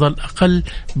سيظل أقل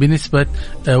بنسبة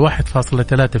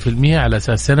 1.3% على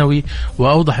أساس سنوي.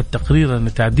 وأوضح التقرير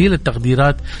أن تعديل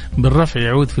التقديرات بالرفع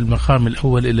يعود في المقام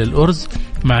الأول إلى الأرز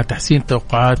مع تحسين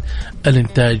توقعات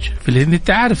الإنتاج في الهند. أنت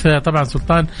عارف طبعا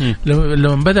سلطان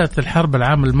لما بدأت الحرب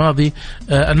العام الماضي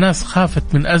الناس خافت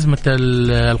من أزمة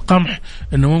القمح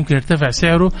أنه ممكن يرتفع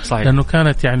سعره. صحيح. لأنه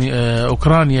كانت يعني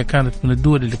أوكرانيا كانت من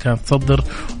الدول اللي كانت تصدر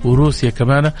وروسيا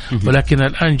كمان، ولكن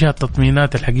الآن جاءت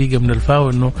تطمينات الحقيقة من الفاو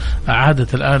أنه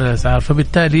عادت الآن الأسعار.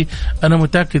 فبالتالي أنا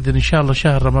متأكد أن إن شاء الله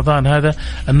شهر رمضان هذا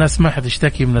الناس ما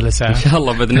حتشتكي من الأسعار إن شاء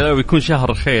الله بإذن الله، ويكون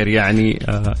شهر خير يعني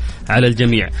على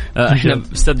الجميع. احنا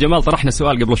أستاذ جمال طرحنا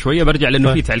سؤال قبل شوية، برجع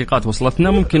لأنه في تعليقات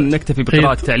وصلتنا، ممكن نكتفي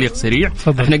بقراءة تعليق سريع.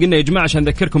 احنا قلنا يا جماعة عشان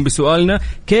نذكركم بسؤالنا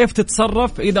كيف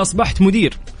تتصرف إذا أصبحت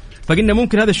مدير، فقلنا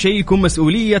ممكن هذا الشيء يكون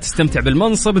مسؤولية، تستمتع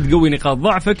بالمنصب، تقوي نقاط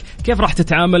ضعفك، كيف راح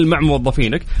تتعامل مع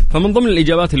موظفينك. فمن ضمن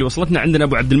الإجابات اللي وصلتنا عندنا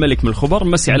أبو عبد الملك من الخبر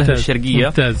مسي على الشرقية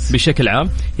ممتاز. بشكل عام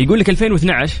يقول لك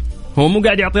 2012 هو مو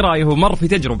قاعد يعطي رأيه، هو مر في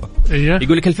تجربة.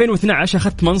 يقول لك 2012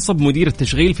 أخذت منصب مدير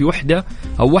التشغيل في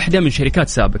واحدة من شركات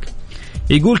سابق.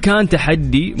 يقول كان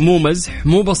تحدي مو مزح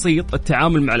مو بسيط،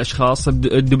 التعامل مع الأشخاص،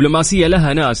 الدبلوماسية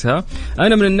لها ناسها.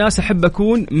 أنا من الناس أحب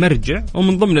أكون مرجع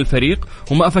ومن ضمن الفريق،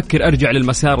 وما أفكر أرجع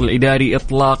للمسار الإداري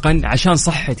إطلاقا عشان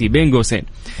صحتي بين قوسين.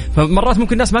 فمرات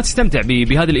ممكن الناس ما تستمتع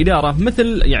بهذه الإدارة،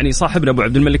 مثل يعني صاحبنا أبو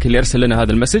عبد الملك اللي أرسل لنا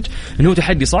هذا المسج إنه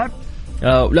تحدي صعب،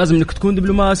 ولازم انك تكون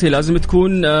دبلوماسي، لازم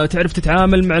تكون تعرف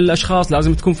تتعامل مع الاشخاص،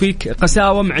 لازم تكون فيك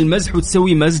قساوه مع المزح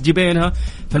وتسوي مزج بينها.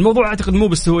 فالموضوع اعتقد مو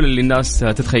بالسهوله اللي الناس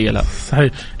تتخيلها.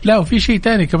 صحيح. لا وفي شيء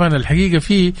تاني كمان الحقيقه،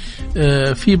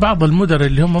 في بعض المدراء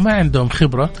اللي هم ما عندهم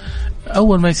خبره،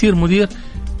 اول ما يصير مدير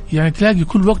يعني تلاقي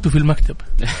كل وقته في المكتب.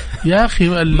 يا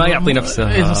أخي ما يعطي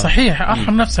نفسه. صحيح،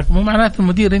 أحر نفسك، مو معناته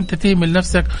المدير أنت تهمل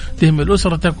نفسك، تهمل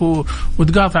أسرتك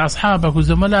وتقاطع أصحابك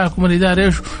وزملائك ومن يداري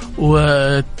إيش،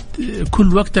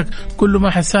 وكل وقتك كله ما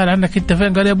حسال عنك أنت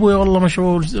فين. قال يا أبوي والله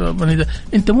مشغول.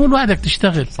 أنت مو لوحدك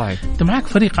تشتغل، صحيح. أنت معك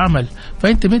فريق عمل،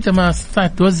 فأنت متى ما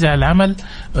استطعت توزع العمل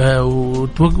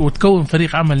وتكون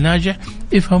فريق عمل ناجح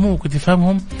افهموك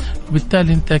وتفهمهم،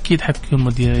 بالتالي أنت أكيد حتكون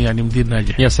مدير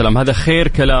ناجح. يا سلام، هذا خير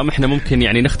كلام. احنا ممكن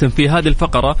يعني نختم في هذه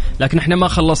الفقرة، لكن احنا ما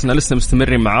خلصنا، لسه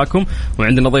مستمرين معاكم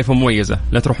وعندنا ضيفة مميزة.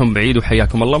 لا تروحون بعيد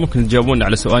وحياكم الله. ممكن تجاوبونا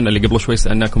على سؤالنا اللي قبل شوي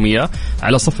سألناكم إياه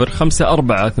على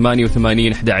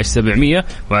 0548811700.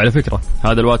 وعلى فكرة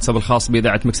هذا الواتساب الخاص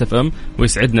بإذاعة ميكس اف ام،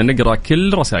 ويسعدنا نقرأ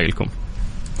كل رسائلكم.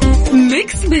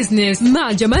 ميكس بزنس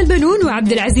مع جمال بنون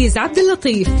وعبد العزيز عبد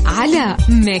اللطيف على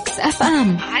ميكس اف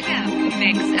ام.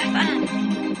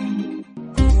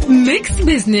 ميكس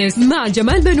بزنس مع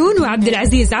جمال بنون وعبد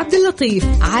العزيز عبد اللطيف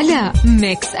على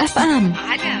ميكس اف ام.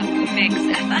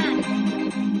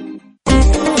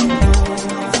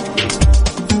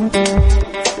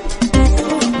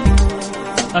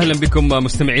 أهلا بكم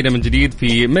مستمعينا من جديد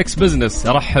في ميكس بزنس.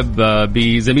 أرحب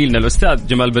بزميلنا الأستاذ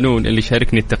جمال بنون اللي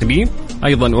شاركني التقديم،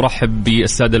 أيضا أرحب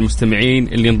بالسادة المستمعين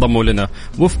اللي انضموا لنا.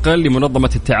 وفقا لمنظمة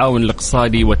التعاون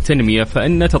الاقتصادي والتنمية،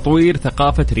 فإن تطوير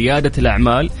ثقافة ريادة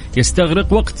الأعمال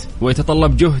يستغرق وقت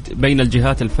ويتطلب جهد بين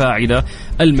الجهات الفاعلة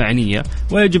المعنية،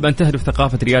 ويجب أن تهدف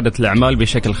ثقافة ريادة الأعمال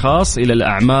بشكل خاص إلى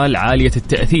الأعمال عالية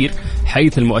التأثير،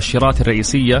 حيث المؤشرات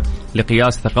الرئيسية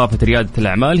لقياس ثقافة ريادة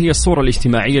الأعمال هي الصورة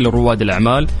الاجتماعية لرواد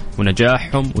الأعمال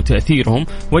ونجاحهم وتأثيرهم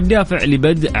والدافع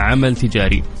لبدء عمل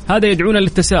تجاري. هذا يدعونا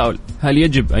للتساؤل: هل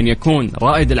يجب أن يكون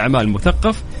رائد الأعمال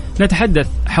مثقف؟ نتحدث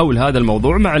حول هذا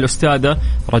الموضوع مع الأستاذة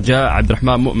رجاء عبد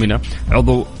الرحمن مؤمنة،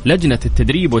 عضو لجنة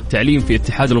التدريب والتعليم في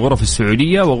اتحاد الغرف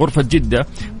السعودية وغرفة جدة،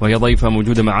 وهي ضيفة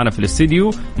موجودة معنا في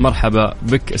الاستديو. مرحبا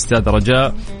بك أستاذة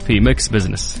رجاء في ميكس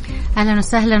بزنس. أهلا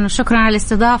وسهلا وشكرا على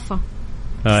الاستضافة.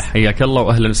 حياك الله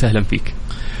وأهلا وسهلا فيك.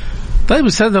 طيب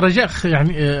أستاذة رجاء،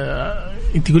 يعني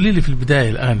أنت قولي لي في البداية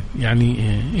الآن،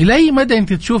 يعني إلى أي مدى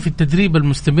أنت تشوف التدريب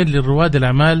المستمر لرواد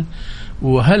الأعمال،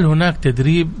 وهل هناك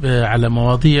تدريب على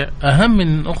مواضيع أهم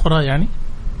من أخرى يعني؟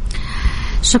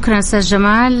 شكرا أستاذ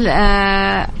جمال.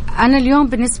 أنا اليوم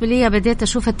بالنسبة لي بديت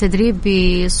أشوف التدريب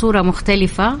بصورة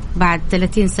مختلفة بعد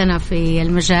 30 سنة في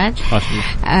المجال.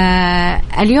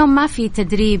 اليوم ما في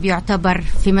تدريب يعتبر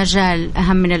في مجال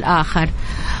أهم من الآخر،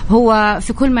 هو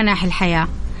في كل مناحي الحياة،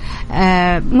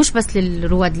 مش بس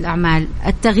للرواد الأعمال.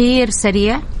 التغيير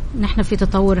سريع، نحن في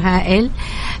تطور هائل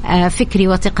فكري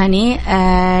وتقني.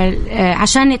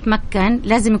 عشان نتمكن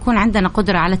لازم يكون عندنا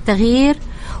قدرة على التغيير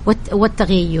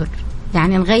والتغيير،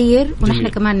 يعني نغير ونحن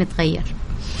جميل. كمان نتغير.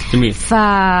 جميل.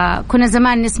 فكنا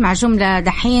زمان نسمع جملة: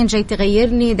 دحين جاي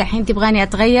تغيرني، دحين تبغاني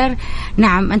أتغير.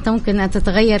 نعم، أنت ممكن أن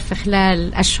تتغير في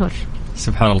خلال أشهر.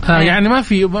 سبحان الله. يعني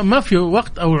ما في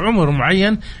وقت أو عمر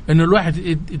معين إنه الواحد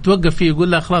يتوقف فيه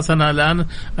يقول له خلاص أنا الآن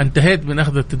انتهيت من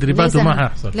أخذ التدريبات وما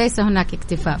هيحصل. ليس هناك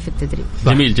اكتفاء في التدريب.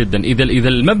 جميل جدا. إذا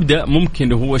المبدأ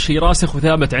ممكن هو شيء راسخ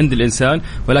وثابت عند الإنسان،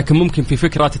 ولكن ممكن في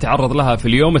فكرة تتعرض لها في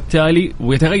اليوم التالي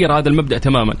ويتغير هذا المبدأ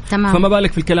تماما. فما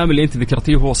بالك في الكلام اللي أنت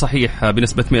ذكرتيه هو صحيح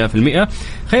بنسبة 100%.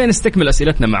 خلينا نستكمل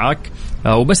أسئلتنا معك،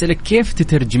 وبسألك كيف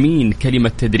تترجمين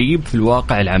كلمة تدريب في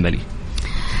الواقع العملي؟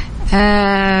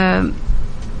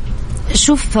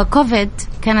 شوف، كوفيد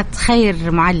كانت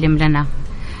خير معلم لنا،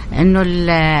 انه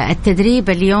التدريب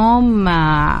اليوم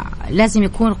لازم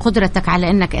يكون قدرتك على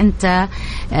انك انت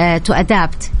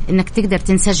تؤدابت، انك تقدر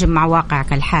تنسجم مع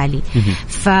واقعك الحالي.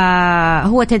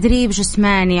 فهو تدريب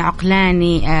جسماني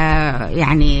عقلاني،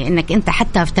 يعني انك انت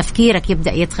حتى في تفكيرك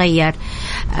يبدأ يتغير.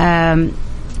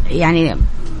 يعني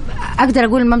أقدر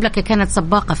أقول المملكة كانت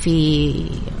سباقة في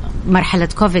مرحلة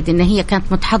كوفيد، إن هي كانت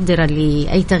متحضرة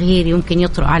لأي تغيير يمكن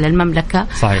يطرأ على المملكة.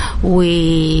 صحيح.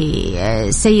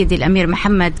 وسيدي الأمير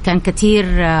محمد كان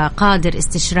كثير قادر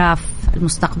استشراف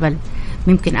المستقبل،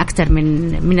 ممكن أكثر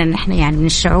من نحن يعني من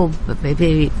الشعوب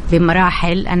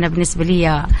بمراحل. أنا بالنسبة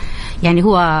لي يعني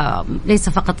هو ليس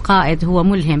فقط قائد، هو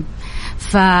ملهم.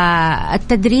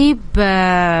 فالتدريب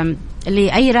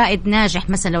لأي رائد ناجح،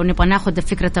 مثلا لو نبغى ناخذ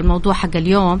فكرة الموضوع حق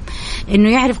اليوم، إنه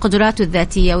يعرف قدراته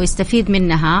الذاتية ويستفيد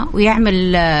منها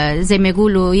ويعمل زي ما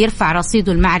يقولوا يرفع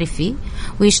رصيده المعرفي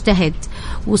ويجتهد.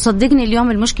 وصدقني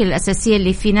اليوم المشكلة الأساسية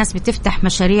اللي في ناس بتفتح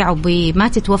مشاريع وما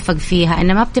تتوفق فيها،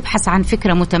 إنما بتبحث عن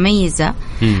فكرة متميزة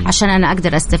عشان أنا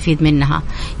أقدر أستفيد منها.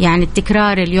 يعني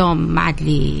التكرار اليوم ما عاد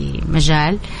لي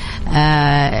مجال،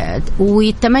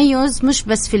 والتميز مش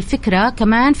بس في الفكرة،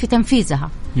 كمان في تنفيذها.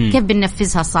 كيف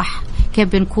بننفذها صح، كيف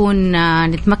بنكون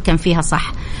نتمكن فيها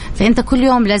صح. فأنت كل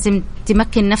يوم لازم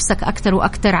تمكن نفسك أكتر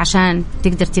وأكتر عشان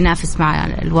تقدر تنافس مع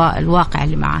الواقع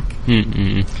اللي معك.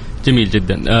 جميل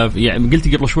جدا. يعني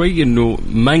قلت قبل شوي إنه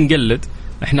ما نقلد،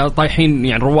 احنا طايحين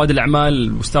يعني رواد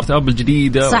الأعمال وستارت اب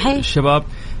الجديدة. صحيح. الشباب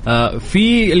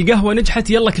في القهوة نجحت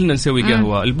يلا كلنا نسوي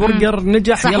قهوة، البرجر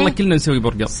نجح. صحيح. يلا كلنا نسوي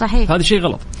برجر. صحيح. هذا شيء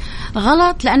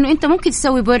غلط لأنه أنت ممكن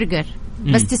تسوي برجر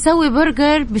بس تسوي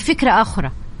برجر بفكرة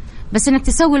أخرى، بس إنك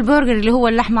تسوي البرجر اللي هو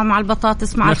اللحمة مع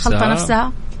البطاطس مع الخلطة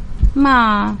نفسها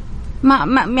ما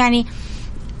يعني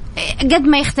قد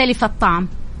ما يختلف الطعم،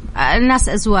 الناس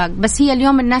أذواق، بس هي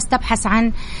اليوم الناس تبحث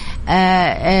عن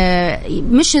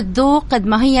مش الذوق قد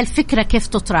ما هي الفكرة كيف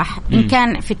تطرح، إن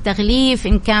كان في التغليف،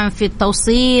 إن كان في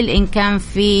التوصيل، إن كان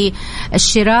في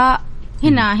الشراء.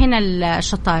 هنا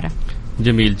الشطارة.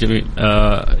 جميل.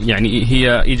 يعني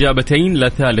هي إجابتين لا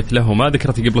ثالث لهما.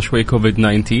 ذكرتي قبل شوي كوفيد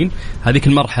 19، هذيك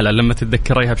المرحلة لما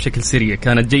تتذكريها بشكل سريع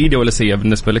كانت جيدة ولا سيئة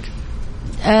بالنسبة لك؟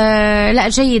 لا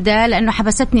جيدة، لأنه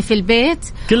حبستني في البيت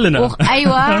كلنا.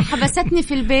 أيوة حبستني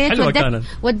في البيت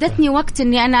ودتني وقت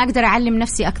إني أنا أقدر أعلم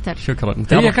نفسي أكتر. شكرا.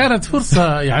 هي كانت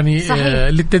فرصة يعني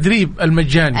للتدريب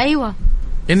المجاني. أيوة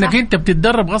انك انت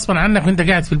بتتدرب غصبا عنك وانت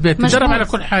قاعد في البيت، تتدرب على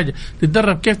كل حاجه،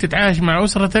 تتدرب كيف تتعايش مع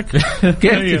اسرتك.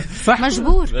 كيف صح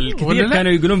مجبور. الكثير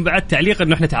كانوا يقولون بعد تعليق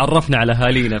انه احنا تعرفنا على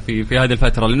اهالينا في هذه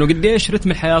الفتره، لانه قديش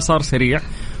رتم الحياه صار سريع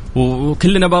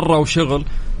وكلنا برا وشغل،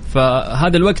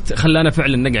 فهذا الوقت خلانا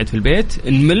فعلا نقعد في البيت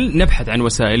نمل، نبحث عن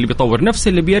وسائل، اللي بيطور نفسه،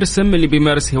 اللي بيرسم، اللي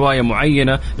بيمارس هواية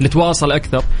معينة، نتواصل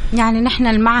أكثر. يعني نحن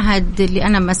المعهد اللي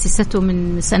أنا مؤسسته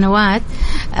من سنوات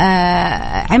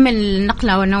عمل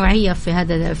نقلة نوعية في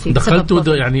هذا. في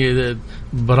دخلتوا يعني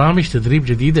برامج تدريب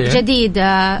جديدة يعني؟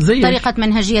 جديدة، طريقة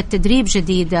منهجية تدريب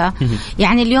جديدة.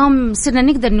 يعني اليوم صرنا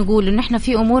نقدر نقول إن إحنا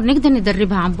في أمور نقدر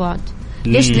ندربها عن بعد.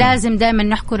 ليش لازم دائما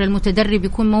نحكر المتدرب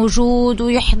يكون موجود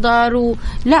ويحضر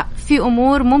لا، في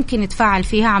أمور ممكن يتفاعل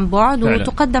فيها عن بعد فعلا.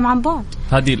 وتقدم عن بعد.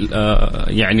 هذه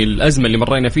يعني الأزمة اللي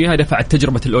مرينا فيها دفعت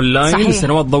تجربة الأونلاين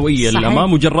سنوات ضوئية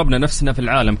للأمام، وجربنا نفسنا في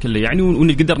العالم كله يعني،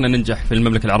 وقدرنا ننجح في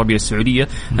المملكة العربية السعودية.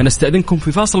 أنا استأذنكم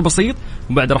في فاصل بسيط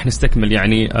وبعد راح نستكمل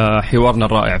يعني حوارنا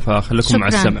الرائع، فخليكم مع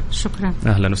السمع. شكرا.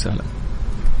 أهلا وسهلا.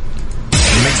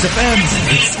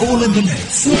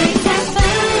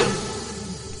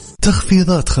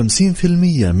 تخفيضات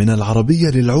 50% من العربية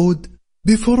للعود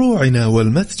بفروعنا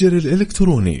والمتجر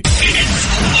الإلكتروني.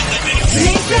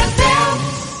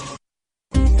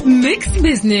 ميكس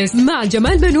بزنس مع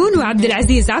جمال بنون وعبد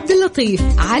العزيز عبد اللطيف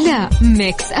على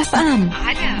ميكس اف ام.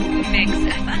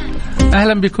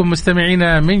 أهلا بكم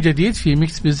مستمعينا من جديد في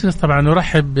ميكس بزنس. طبعا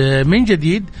نرحب من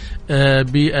جديد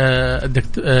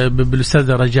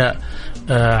بالأستاذة رجاء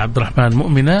عبد الرحمن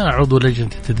مؤمنة، عضو لجنة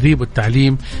التدريب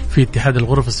والتعليم في اتحاد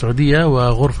الغرف السعودية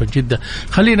وغرفة جدة.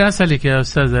 خلينا أسألك يا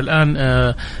أستاذة الآن،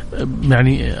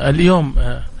 يعني اليوم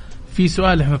في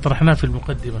سؤال احنا طرحناه في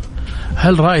المقدمة،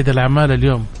 هل رائد الأعمال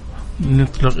اليوم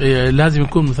لازم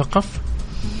يكون مثقف؟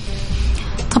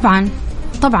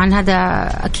 طبعا هذا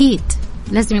أكيد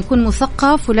لازم يكون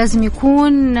مثقف، ولازم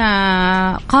يكون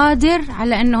قادر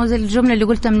على أنه زي الجملة اللي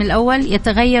قلتها من الأول،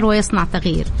 يتغير ويصنع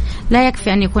تغيير. لا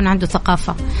يكفي أن يكون عنده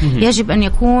ثقافة، يجب أن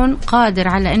يكون قادر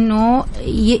على أنه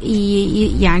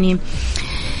يعني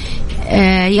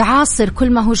يعاصر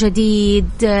كل ما هو جديد،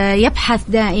 يبحث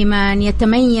دائما،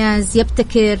 يتميز،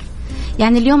 يبتكر.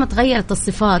 يعني اليوم تغيرت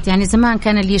الصفات. يعني زمان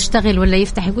كان اللي يشتغل ولا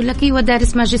يفتح يقول لك ايوه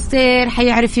دارس ماجستير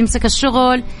حيعرف يمسك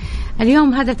الشغل.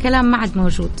 اليوم هذا الكلام ما عاد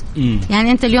موجود.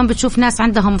 يعني أنت اليوم بتشوف ناس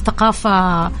عندهم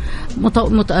ثقافة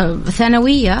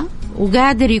ثانوية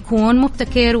وقادر يكون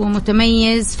مبتكر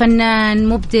ومتميز، فنان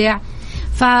مبدع.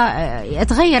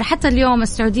 فيتغير. حتى اليوم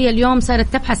السعودية اليوم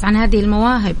صارت تبحث عن هذه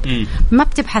المواهب، ما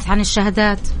بتبحث عن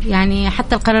الشهادات. يعني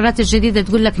حتى القرارات الجديدة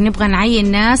تقول لك نبغى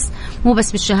نعين ناس مو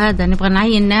بس بالشهادة، نبغى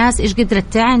نعين ناس إيش قدرت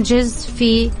تنجز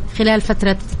في خلال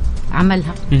فترة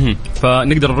عملها.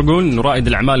 فنقدر نقول إنه رائد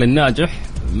الأعمال الناجح،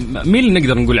 مين اللي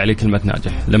نقدر نقول عليه كلمة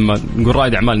ناجح لما نقول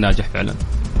رائد أعمال ناجح فعلا؟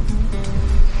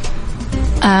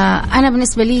 أنا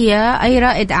بالنسبة لي أي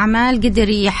رائد أعمال قدر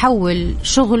يحول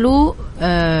شغله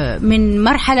من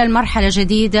مرحلة لمرحلة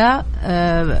جديدة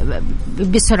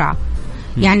بسرعة.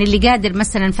 يعني اللي قادر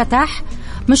مثلا فتح،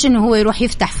 مش إنه هو يروح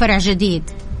يفتح فرع جديد،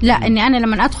 لا، إني أنا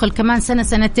لما أدخل كمان سنة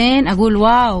سنتين أقول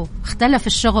واو اختلف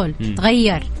الشغل،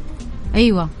 تغير.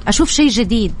 أيوة، أشوف شيء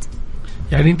جديد.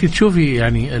 يعني أنت تشوفي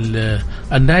يعني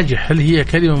الناجح هل هي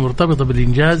كلمة مرتبطة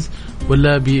بالإنجاز،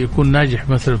 ولا بيكون ناجح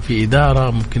مثلا في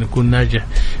إدارة، ممكن يكون ناجح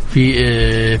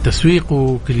في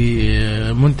تسويقه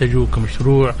كمنتجه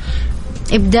كمشروع،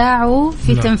 إبداعه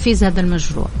في تنفيذ هذا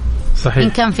المشروع. صحيح. إن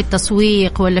كان في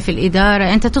التسويق ولا في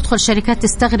الإدارة. أنت تدخل شركات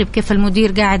تستغرب كيف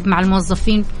المدير قاعد مع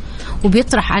الموظفين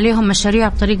وبيطرح عليهم مشاريع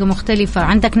بطريقة مختلفة.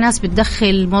 عندك ناس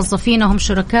بتدخل موظفينهم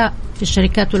شركاء في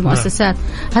الشركات والمؤسسات.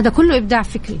 هذا كله إبداع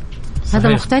فكري. هذا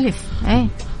مختلف. أي.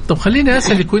 طب خليني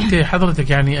أسألك، وانت حضرتك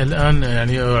يعني الآن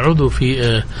يعني عضو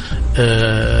في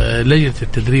لجنة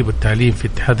التدريب والتعليم في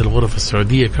اتحاد الغرف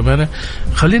السعودية كمان،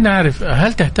 خلينا أعرف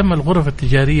هل تهتم الغرف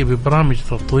التجارية ببرامج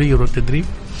التطوير والتدريب؟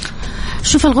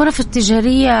 شوف، الغرف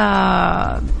التجارية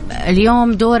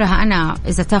اليوم دورها، أنا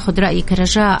إذا تاخد رأيي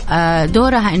كرجاء،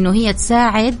 دورها إنه هي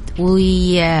تساعد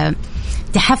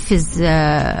وتحفز.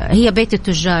 هي بيت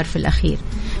التجار في الأخير.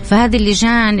 فهذه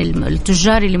اللجان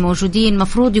التجار اللي موجودين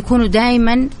مفروض يكونوا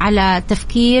دائما على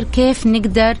تفكير كيف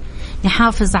نقدر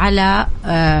نحافظ على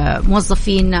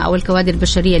موظفين أو الكوادر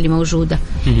البشرية اللي موجودة.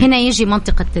 هنا يجي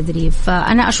منطقة التدريب.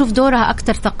 فأنا أشوف دورها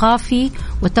أكثر ثقافي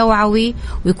وتوعوي،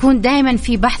 ويكون دائما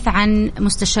في بحث عن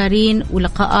مستشارين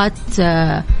ولقاءات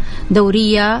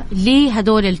دورية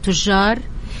لهدول التجار.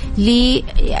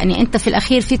 يعني أنت في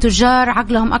الأخير في تجار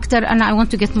عقلهم أكتر أنا I want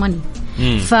to get money.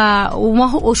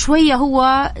 وشوية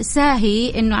هو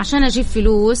ساهي إنه عشان أجيب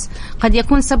فلوس قد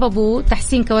يكون سببه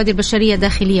تحسين كوادر بشرية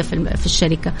داخلية في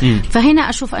الشركة. فهنا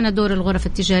أشوف أنا دور الغرف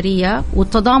التجارية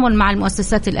والتضامن مع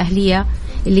المؤسسات الأهلية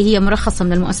اللي هي مرخصة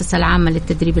من المؤسسة العامة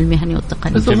للتدريب المهني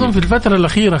والتقني. بس أظن في الفترة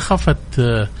الأخيرة خفت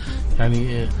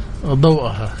يعني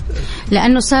ضوءها،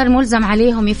 لأنه صار ملزم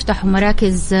عليهم يفتحوا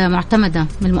مراكز معتمدة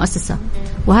من المؤسسة،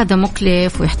 وهذا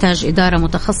مكلف ويحتاج إدارة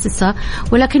متخصصة.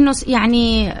 ولكنه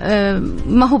يعني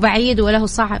ما هو بعيد ولا هو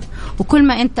صعب. وكل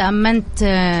ما أنت أمنت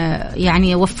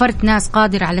يعني وفرت ناس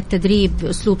قادرة على التدريب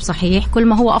بأسلوب صحيح، كل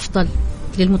ما هو أفضل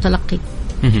للمتلقي.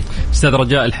 أستاذ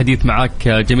رجاء، الحديث معك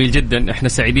جميل جدا. احنا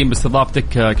سعيدين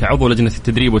باستضافتك كعضو لجنة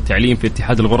التدريب والتعليم في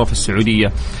اتحاد الغرف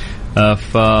السعودية.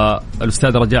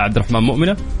 فالأستاذ رجاء عبد الرحمن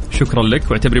مؤمنة، شكرا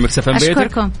لك، واعتبري مكس اف ام بيتك.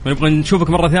 أشكركم، ونبغى نشوفك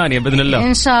مرة ثانية بإذن الله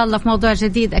إن شاء الله في موضوع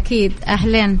جديد أكيد.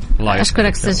 أهلا،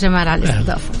 أشكرك أستاذ جمال على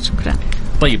الاستضافة. شكرا.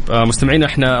 طيب مستمعينا،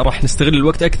 احنا راح نستغل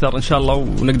الوقت أكثر إن شاء الله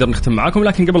ونقدر نختم معاكم،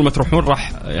 لكن قبل ما تروحون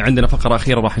راح عندنا فقرة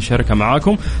أخيرة راح نشاركها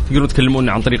معاكم. تقدروا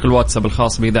تكلمونا عن طريق الواتساب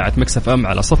الخاص بإذاعة مكس اف ام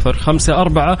على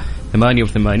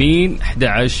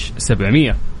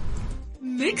 0548811700.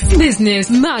 ميكس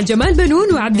بزنس مع جمال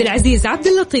بنون وعبد العزيز عبد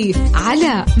اللطيف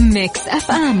على ميكس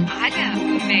اف ام.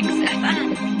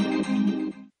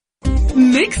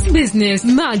 ميكس بزنس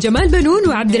مع جمال بنون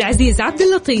وعبد العزيز عبد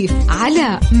اللطيف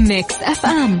على ميكس اف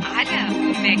ام.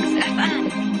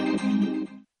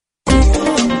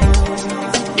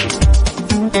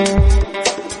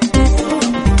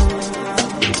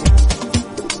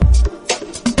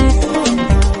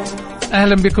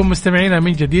 أهلا بكم مستمعينا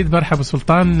من جديد. مرحبا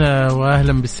سلطان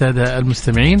وأهلا بالسادة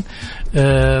المستمعين.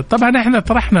 طبعا احنا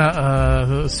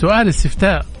طرحنا سؤال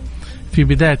استفتاء في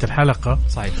بداية الحلقة.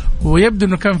 صحيح. ويبدو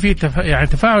أنه كان فيه يعني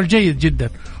تفاعل جيد جدا،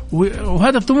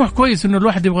 وهذا الطموح كويس أنه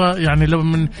الواحد يبغى يعني لو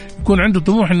من يكون عنده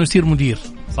طموح أنه يصير مدير.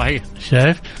 صحيح.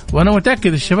 شايف؟ وأنا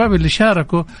متأكد الشباب اللي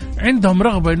شاركوا عندهم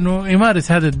رغبة أنه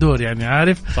يمارس هذا الدور، يعني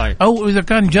عارف. صحيح. أو إذا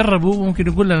كان جربوا ممكن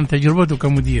يقول لنا تجربته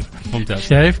كمدير. ممتاز.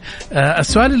 شايف؟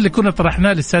 السؤال اللي كنا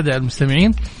طرحناه للسادة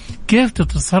المستمعين: كيف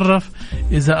تتصرف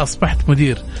إذا أصبحت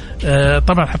مدير؟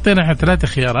 طبعا حطينا احنا 3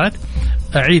 خيارات: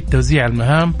 أعيد توزيع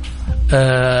المهام،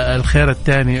 الخيار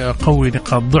الثاني قوي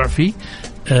نقاط ضعفي،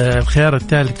 الخيار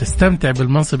الثالث تستمتع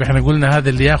بالمنصب. احنا قلنا هذا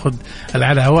اللي ياخذ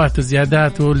العلهوات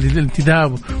وزيادات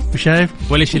والانتداب وشايف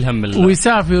ولا يشيل هم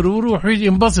ويسافر ويروح ويجي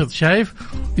ينبسط، شايف،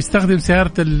 يستخدم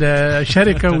سيارة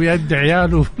الشركة ويدي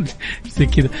عياله زي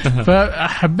كذا.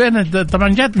 فحبينا طبعا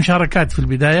جات مشاركات في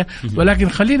البداية، ولكن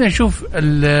خلينا نشوف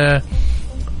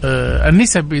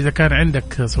النسب إذا كان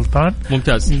عندك سلطان.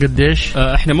 ممتاز. قديش؟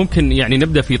 احنا ممكن يعني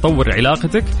نبدأ في طور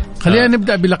علاقتك. خلينا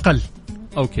نبدأ بالأقل.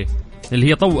 أوكي.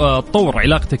 اللي هي طور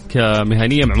علاقتك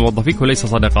مهنية مع موظفيك وليس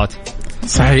صداقات.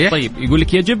 صحيح. طيب يقول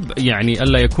لك يجب يعني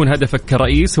ألا يكون هدفك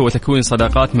كرئيس هو تكوين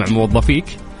صداقات مع موظفيك.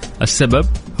 السبب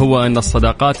هو أن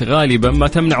الصداقات غالبا ما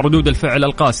تمنع ردود الفعل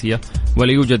القاسية،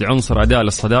 ولا يوجد عنصر أداء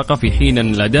للصداقة في حين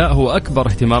أن الأداء هو أكبر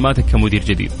اهتماماتك كمدير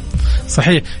جديد.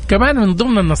 صحيح. كمان من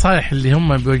ضمن النصائح اللي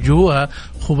هم بيوجهوها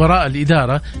خبراء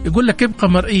الإدارة يقول لك ابقى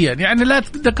مرئيا، يعني لا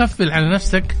تكفل على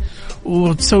نفسك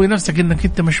وتسوي نفسك انك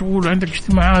انت مشغول وعندك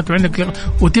اجتماعات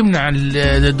وتمنع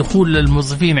الدخول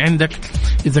للموظفين عندك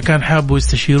اذا كان حابوا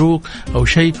يستشيروك او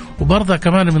شيء. وبرضه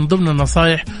كمان من ضمن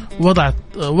النصائح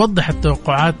وضح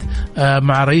التوقعات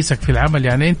مع رئيسك في العمل.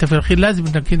 يعني انت في الاخير لازم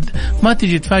انك انت ما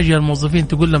تيجي تفاجئ الموظفين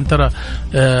تقول لهم ترى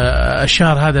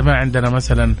الشهر هذا ما عندنا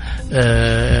مثلا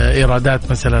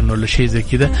ايرادات مثلا ولا شيء زي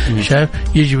كذا، شايف،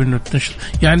 يجب انه تنشر.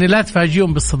 يعني لا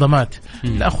تفاجئهم بالصدمات،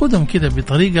 لا خذهم كذا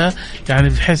بطريقه يعني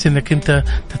بحيث انك انك انت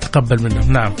تتقبل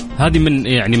منهم. نعم، هذه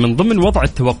من ضمن وضع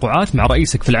التوقعات مع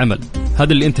رئيسك في العمل،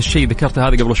 هذا اللي انت الشيء ذكرته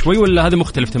هذا قبل شوي، ولا هذا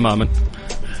مختلف تماما؟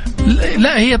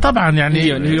 لا هي طبعا يعني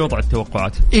هي وضع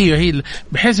التوقعات. ايوه هي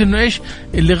بحيث انه ايش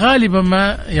اللي غالبا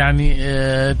ما يعني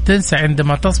تنسى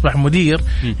عندما تصبح مدير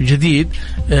جديد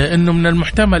انه من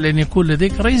المحتمل ان يكون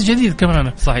لديك رئيس جديد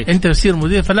كمان. صحيح. انت تصير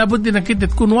مدير، فلا بد انك انت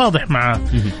تكون واضح معه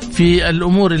في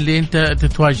الامور اللي انت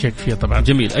تتواجهك فيها. طبعا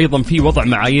جميل. ايضا في وضع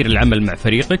معايير العمل مع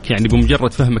فريقك، يعني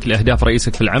بمجرد فهمك لاهداف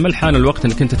رئيسك في العمل حان الوقت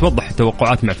انك انت توضح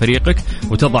التوقعات مع فريقك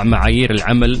وتضع معايير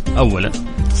العمل اولا.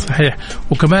 صحيح.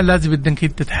 وكمان لازم انك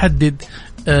انت تحدد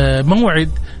موعد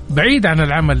بعيد عن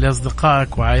العمل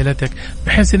لأصدقائك وعائلتك،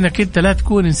 بحيث انك انت لا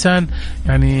تكون انسان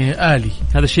يعني آلي.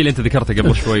 هذا الشيء اللي انت ذكرته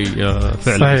قبل شوي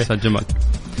فعلا استاذ جمال.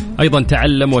 ايضا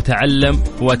تعلم وتعلم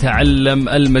وتعلم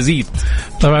المزيد.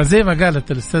 طبعا زي ما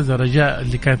قالت الاستاذه رجاء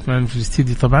اللي كانت معنا في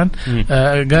الاستديو، طبعا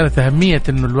قالت اهميه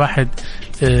انه الواحد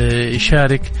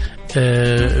يشارك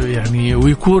يعني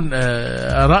ويكون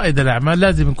رائد الأعمال،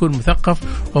 لازم يكون مثقف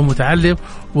ومتعلم،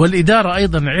 والإدارة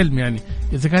أيضا علم. يعني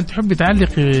إذا كانت تحبي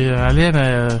تعلقي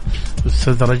علينا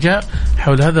أستاذ رجاء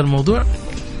حول هذا الموضوع.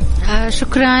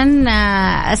 شكرا.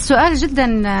 السؤال جدا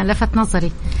لفت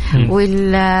نظري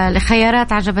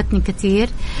والخيارات عجبتني كثير.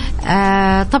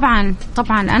 طبعا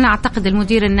أنا أعتقد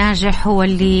المدير الناجح هو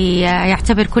اللي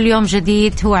يعتبر كل يوم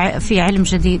جديد هو في علم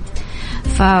جديد.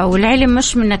 والعلم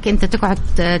مش منك انت تقعد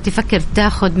تفكر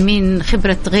تاخذ من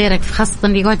خبرة غيرك، خاصة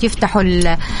اللي يقعد يفتحوا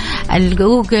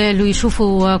الجوجل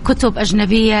ويشوفوا كتب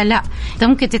أجنبية. لا، انت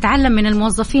ممكن تتعلم من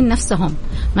الموظفين نفسهم،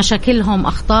 مشاكلهم،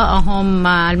 أخطائهم،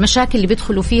 المشاكل اللي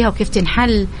بيدخلوا فيها وكيف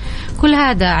تنحل، كل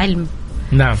هذا علم.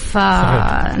 نعم.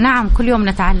 نعم، كل يوم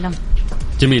نتعلم.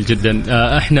 جميل جدا.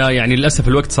 احنا يعني للاسف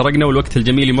الوقت سرقنا والوقت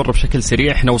الجميل يمر بشكل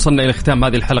سريع. احنا وصلنا الى ختام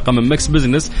هذه الحلقه من مكس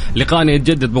بزنس. لقاءنا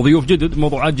يتجدد بضيوف جدد،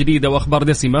 موضوعات جديده واخبار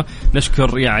دسمه.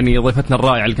 نشكر يعني ضيفتنا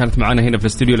الرائعه اللي كانت معنا هنا في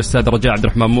الاستوديو الاستاذ رجاء عبد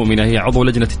الرحمن مؤمنه، هي عضو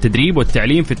لجنه التدريب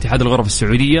والتعليم في اتحاد الغرف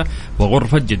السعوديه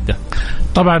وغرفه جده.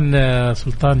 طبعا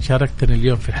سلطان شاركتني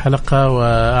اليوم في الحلقه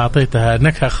واعطيتها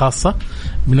نكهه خاصه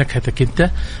بنكهتك انت.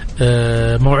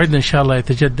 موعدنا ان شاء الله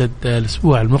يتجدد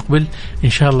الاسبوع المقبل، ان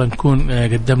شاء الله نكون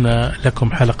قدمنا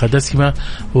لكم حلقة دسمة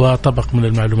وطبق من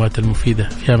المعلومات المفيدة.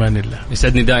 في أمان الله.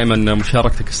 يسعدني دائما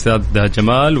مشاركتك أستاذ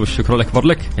جمال، والشكر الأكبر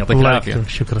لك. يعطيك العافية.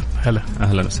 شكرا.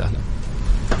 أهلا وسهلا.